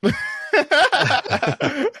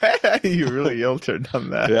 You really ill-turned on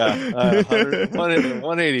that. Yeah,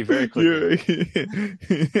 180 very quickly.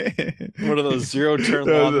 One of those zero-turn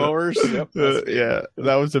lawnmowers. Yep, yeah,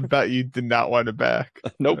 that was a bet you did not want to back.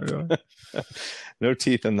 Nope. No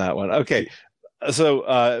teeth in that one. Okay,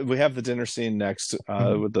 so we have the dinner scene next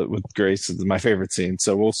with Grace. It's my favorite scene.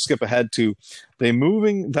 So we'll skip ahead to them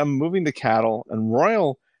moving the cattle, and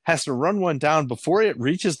Royal has to run one down before it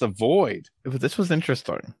reaches the void. This was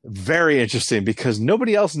interesting. Very interesting, because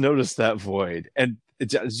nobody else noticed that void. And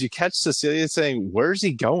did you catch Cecilia saying, "Where's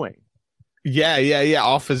he going?" Yeah. He's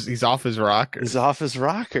off his rocker. He's off his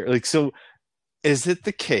rocker. So is it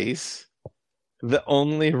the case that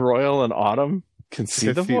only Royal and Autumn can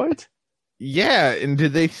see the void? Yeah, and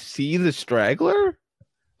did they see the straggler?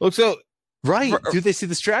 Look, so right. Do they see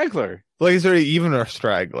the straggler? Is there even a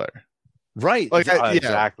straggler? Right.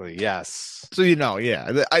 Exactly. Yes. So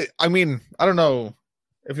yeah. I mean, I don't know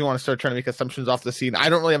if you want to start trying to make assumptions off the scene. I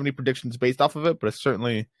don't really have any predictions based off of it, but it's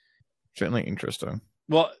certainly interesting.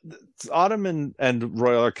 Well, Autumn and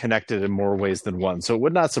Royal are connected in more ways than one, so it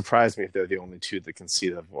would not surprise me if they're the only two that can see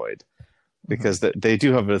the void, because they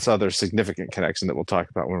do have this other significant connection that we'll talk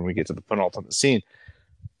about when we get to the penultimate scene.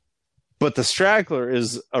 But the straggler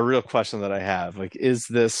is a real question that I have. Is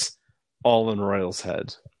this all in Royal's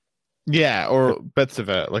head? Yeah, or bits of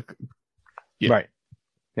it. Right.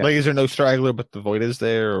 Yeah. Is there no straggler, but the void is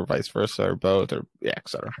there, or vice versa, or both, or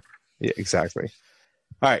etc. Yeah, exactly.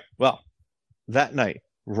 All right. Well, that night,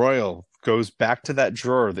 Royal goes back to that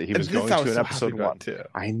drawer that he was going to in episode 1. Too.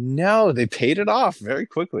 I know, they paid it off very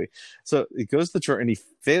quickly. So it goes to the drawer and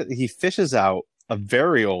he fishes out a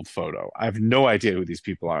very old photo. I have no idea who these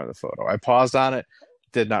people are in the photo. I paused on it,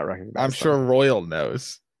 did not recognize I'm them. sure Royal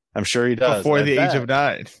knows. I'm sure he does. Before the age of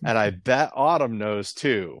 9. And I bet Autumn knows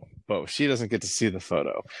too, but she doesn't get to see the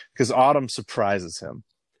photo because Autumn surprises him.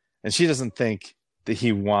 And she doesn't think that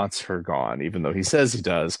he wants her gone, even though he says he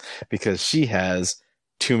does, because she has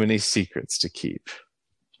too many secrets to keep.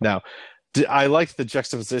 Now, I like the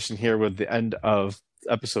juxtaposition here with the end of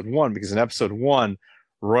episode 1, because in episode 1,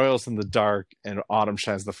 Royal's in the dark and Autumn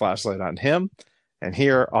shines the flashlight on him. And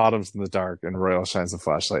here, Autumn's in the dark and Royal shines the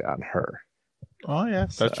flashlight on her. Oh, yeah,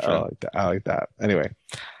 that's true. I like that. Anyway,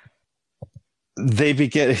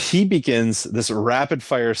 he begins this rapid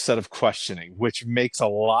fire set of questioning, which makes a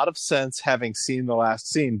lot of sense having seen the last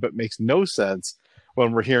scene, but makes no sense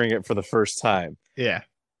when we're hearing it for the first time. Yeah.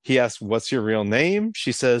 He asks, "What's your real name?"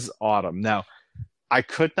 She says, "Autumn." Now, I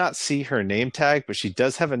could not see her name tag, but she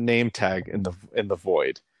does have a name tag in the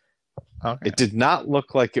void. Okay. It did not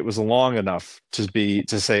look like it was long enough to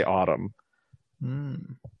say Autumn,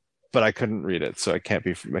 but I couldn't read it, so it can't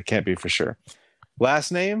be for sure.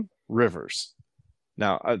 Last name, Rivers.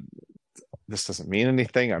 Now, this doesn't mean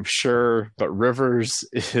anything, I'm sure, but Rivers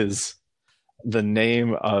is the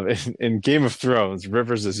name in Game of Thrones.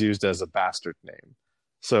 Rivers is used as a bastard name.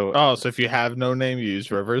 So if you have no name, you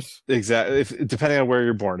use Rivers? Exactly. Depending on where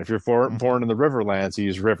you're born. If you're born in the Riverlands, you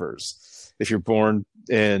use Rivers. If you're born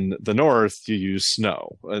in the North, you use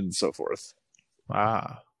Snow, and so forth.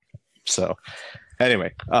 Wow. So,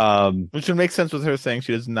 anyway. Which would make sense with her saying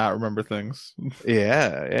she does not remember things.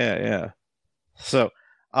 Yeah. So,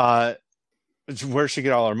 where she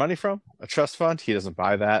get all her money from? A trust fund? He doesn't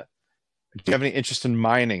buy that. Do you have any interest in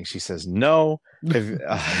mining? She says no.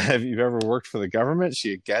 Have you ever worked for the government?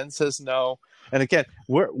 She again says no. And again,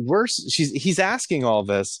 he's asking all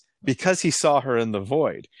this because he saw her in the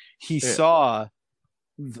void. He saw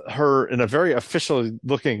her in a very official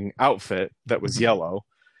looking outfit that was yellow,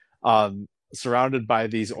 surrounded by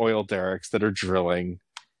these oil derricks that are drilling.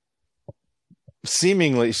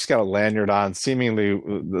 Seemingly, she's got a lanyard on. Seemingly,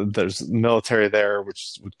 there's military there,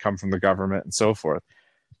 which would come from the government and so forth.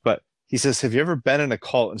 But he says, "Have you ever been in a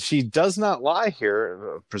cult?" And she does not lie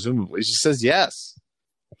here, presumably. She says yes.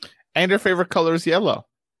 And her favorite color is yellow.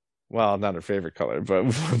 Well, not her favorite color, but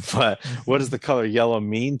what does the color yellow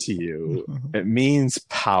mean to you? It means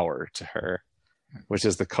power to her, which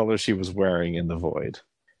is the color she was wearing in the void.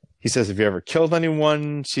 He says, "Have you ever killed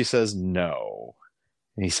anyone?" She says, "No."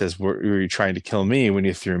 And he says, were you trying to kill me when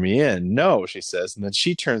you threw me in?" "No," she says. And then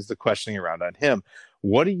she turns the questioning around on him.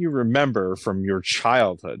 "What do you remember from your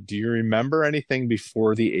childhood? Do you remember anything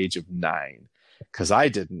before the age of 9? Because I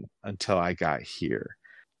didn't until I got here."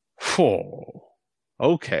 Whoa.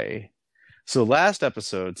 Okay. So last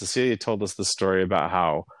episode, Cecilia told us the story about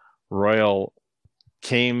how Royal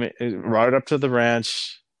came right up to the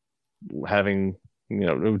ranch, having,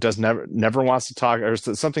 never wants to talk, or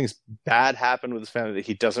something's bad happened with his family that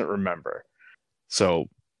he doesn't remember. So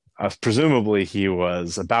presumably he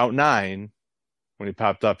was about 9 when he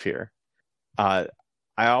popped up here. I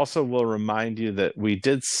also will remind you that we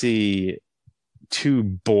did see 2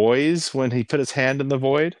 boys when he put his hand in the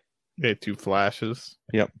void. Yeah, 2 flashes.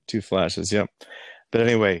 Yep, 2 flashes, yep. But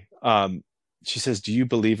anyway, she says, "Do you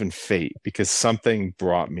believe in fate? Because something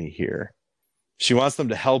brought me here." She wants them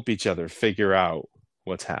to help each other figure out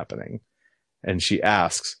what's happening. And she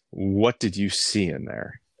asks, "What did you see in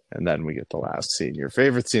there?" And then we get the last scene, your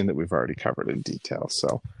favorite scene that we've already covered in detail.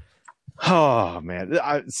 So, oh, man.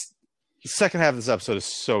 The second half of this episode is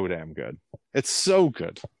so damn good. It's so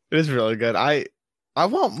good. It is really good. I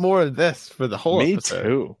want more of this for the whole episode. Me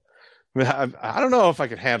too. I mean, I don't know if I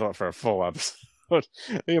could handle it for a full episode. I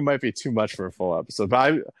think it might be too much for a full episode.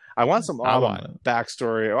 But I want some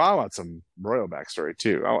backstory. Well, I want some Royal backstory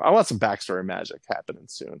too. I want some backstory magic happening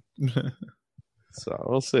soon. So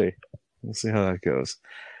we'll see. We'll see how that goes.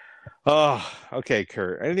 Oh, okay,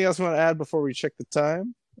 Kurt. Anything else you want to add before we check the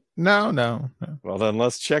time? No. Well, then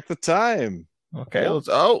let's check the time. Okay, let's.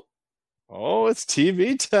 Oh, it's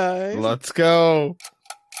TV time. Let's go.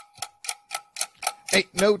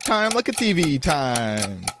 Ain't no time like a TV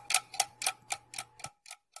time.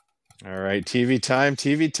 All right, TV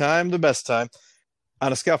time, the best time.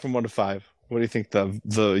 On a scale from 1 to 5, what do you think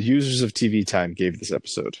the users of TV time gave this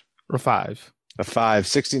episode? A 5. A 5,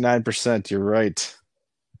 69%. You're right.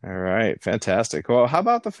 All right, fantastic. Well, how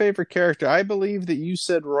about the favorite character? I believe that you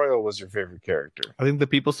said Royal was your favorite character. I think the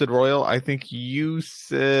people said Royal. I think you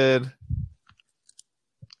said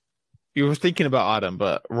You were thinking about Autumn,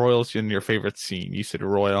 but Royal's in your favorite scene. You said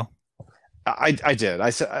Royal. I did. I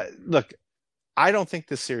said, look, I don't think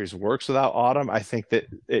this series works without Autumn. I think that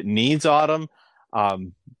it needs Autumn.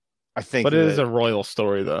 I think, but it is a Royal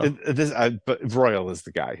story, though. But Royal is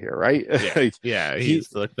the guy here, right? Yeah, like, yeah,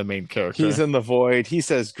 he's like the main character. He's in the void. He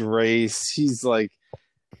says grace. He's like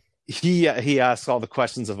he asks all the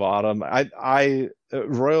questions of Autumn.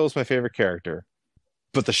 Royal is my favorite character,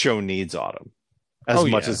 but the show needs Autumn as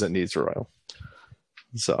much as it needs Royal.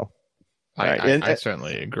 So, I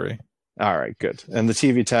certainly agree. All right, good. And the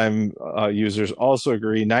TV Time users also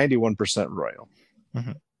agree. 91% Royal.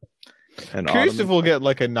 Mm-hmm. And curious if we'll get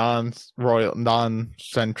like a non-central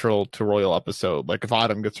to Royal episode, like if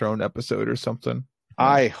Autumn gets her own episode or something.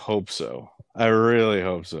 I hope so. I really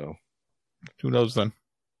hope so. Who knows then?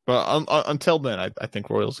 But until then, I think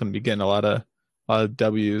Royal's going to be getting a lot of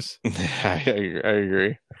W's. I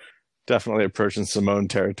agree. Definitely approaching Simone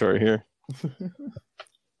territory here.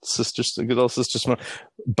 Good old sister Simone.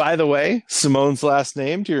 By the way, Simone's last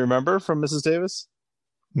name, do you remember from Mrs. Davis?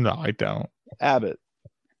 No, I don't. Abbott.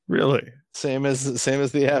 Really? Same as the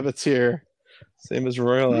Abbotts here. Same as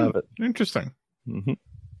Royal Abbott. Interesting. Mm-hmm.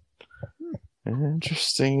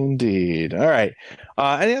 Interesting indeed. All right.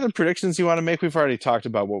 Any other predictions you want to make? We've already talked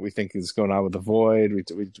about what we think is going on with the Void.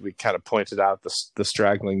 We kind of pointed out the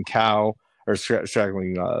straggling cow or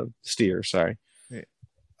straggling steer. Sorry.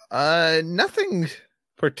 Nothing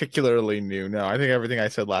particularly new. No, I think everything I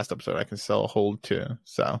said last episode I can still hold to.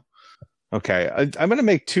 So. Okay, I'm going to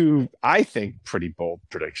make two, I think, pretty bold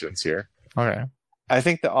predictions here. Okay. I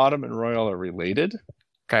think the Autumn and Royal are related.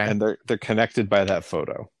 Okay. And they're connected by that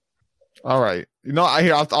photo. All right.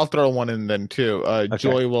 I'll throw one in then too. Okay.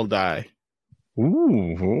 Joy will die.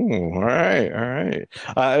 Ooh, all right.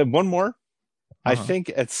 One more. I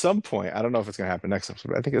think at some point, I don't know if it's going to happen next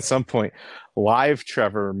episode, but I think at some point, live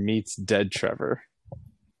Trevor meets dead Trevor.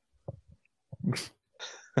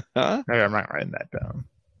 Huh? Maybe I'm not writing that down.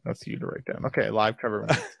 That's you to write down. Okay, live Trevor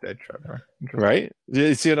meets dead Trevor. Right? Do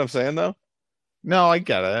you see what I'm saying, though? No, I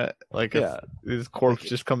get it. Like, if his corpse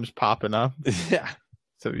just comes popping up. Yeah.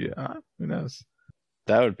 So, yeah, who knows?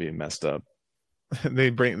 That would be messed up.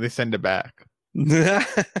 They send it back.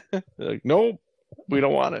 Like, nope, we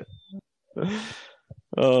don't want it.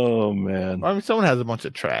 Oh, man. I mean, someone has a bunch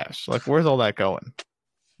of trash. Like, where's all that going?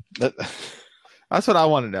 That's what I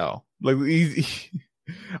want to know. Like,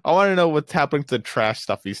 I want to know what's happening to the trash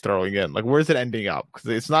stuff he's throwing in. Like, where's it ending up? Because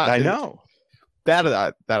it's not. I know. That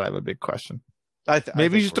I have a big question.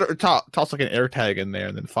 Maybe you just toss like an air tag in there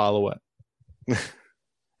and then follow it.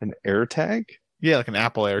 An air tag? Yeah, like an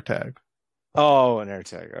Apple air tag. Oh, an air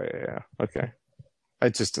tag. Oh, yeah. Okay. I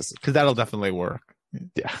just doesn't. Because that'll definitely work.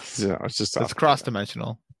 Yeah. It's just. It's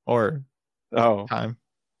cross-dimensional or time.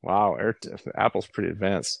 Wow. Apple's pretty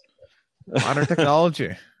advanced. Modern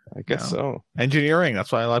technology. I guess so. Engineering.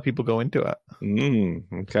 That's why a lot of people go into it.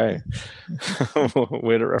 Okay.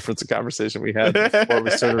 Way to reference a conversation we had before we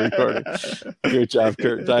started recording. Great job,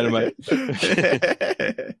 Kurt. Dynamite.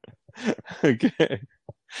 Okay.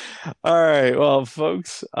 All right. Well,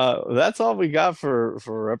 folks, that's all we got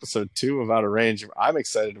for episode 2 of Outer Range. I'm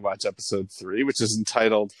excited to watch episode 3, which is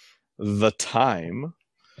entitled The Time.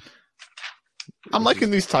 I'm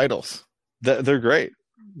liking these titles. They're great.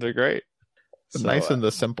 They're great. So, nice and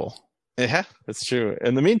the simple. Yeah, that's true.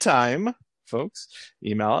 In the meantime, folks,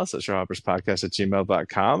 email us at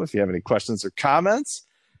showhopperspodcast@gmail.com if you have any questions or comments,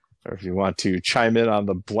 or if you want to chime in on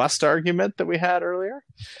the blessed argument that we had earlier.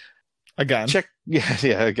 Again. Check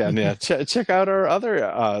out our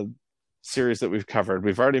other series that we've covered.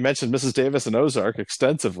 We've already mentioned Mrs. Davis and Ozark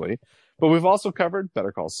extensively, but we've also covered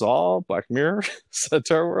Better Call Saul, Black Mirror,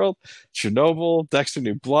 Centaur World, Chernobyl, Dexter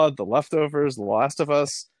New Blood, The Leftovers, The Last of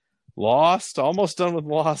Us, Lost, almost done with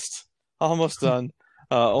Lost, almost done.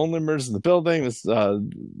 Only Murders in the Building, this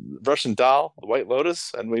Russian Doll, The White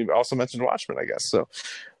Lotus, and we also mentioned Watchmen, I guess. So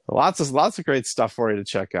lots of great stuff for you to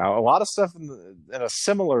check out. A lot of stuff in a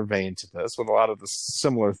similar vein to this, with a lot of the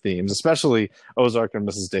similar themes, especially Ozark and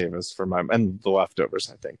Mrs. Davis and The Leftovers,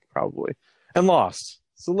 I think, probably, and Lost.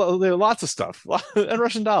 So there are lots of stuff, and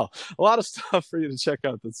Russian Doll, a lot of stuff for you to check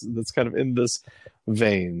out that's kind of in this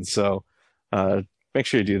vein. So make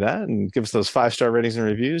sure you do that and give us those 5-star ratings and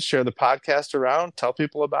reviews. Share the podcast around. Tell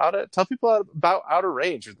people about it. Tell people about Outer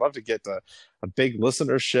Range. We'd love to get a big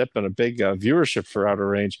listenership and a big viewership for Outer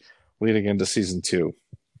Range leading into season 2.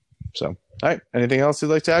 So, all right. Anything else you'd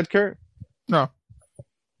like to add, Kurt? No.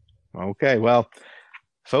 Okay. Well,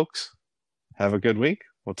 folks, have a good week.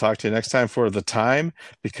 We'll talk to you next time for The Time,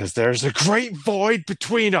 because there's a great void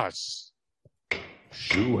between us.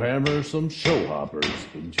 Shoe hammer some show hoppers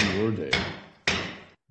into your day.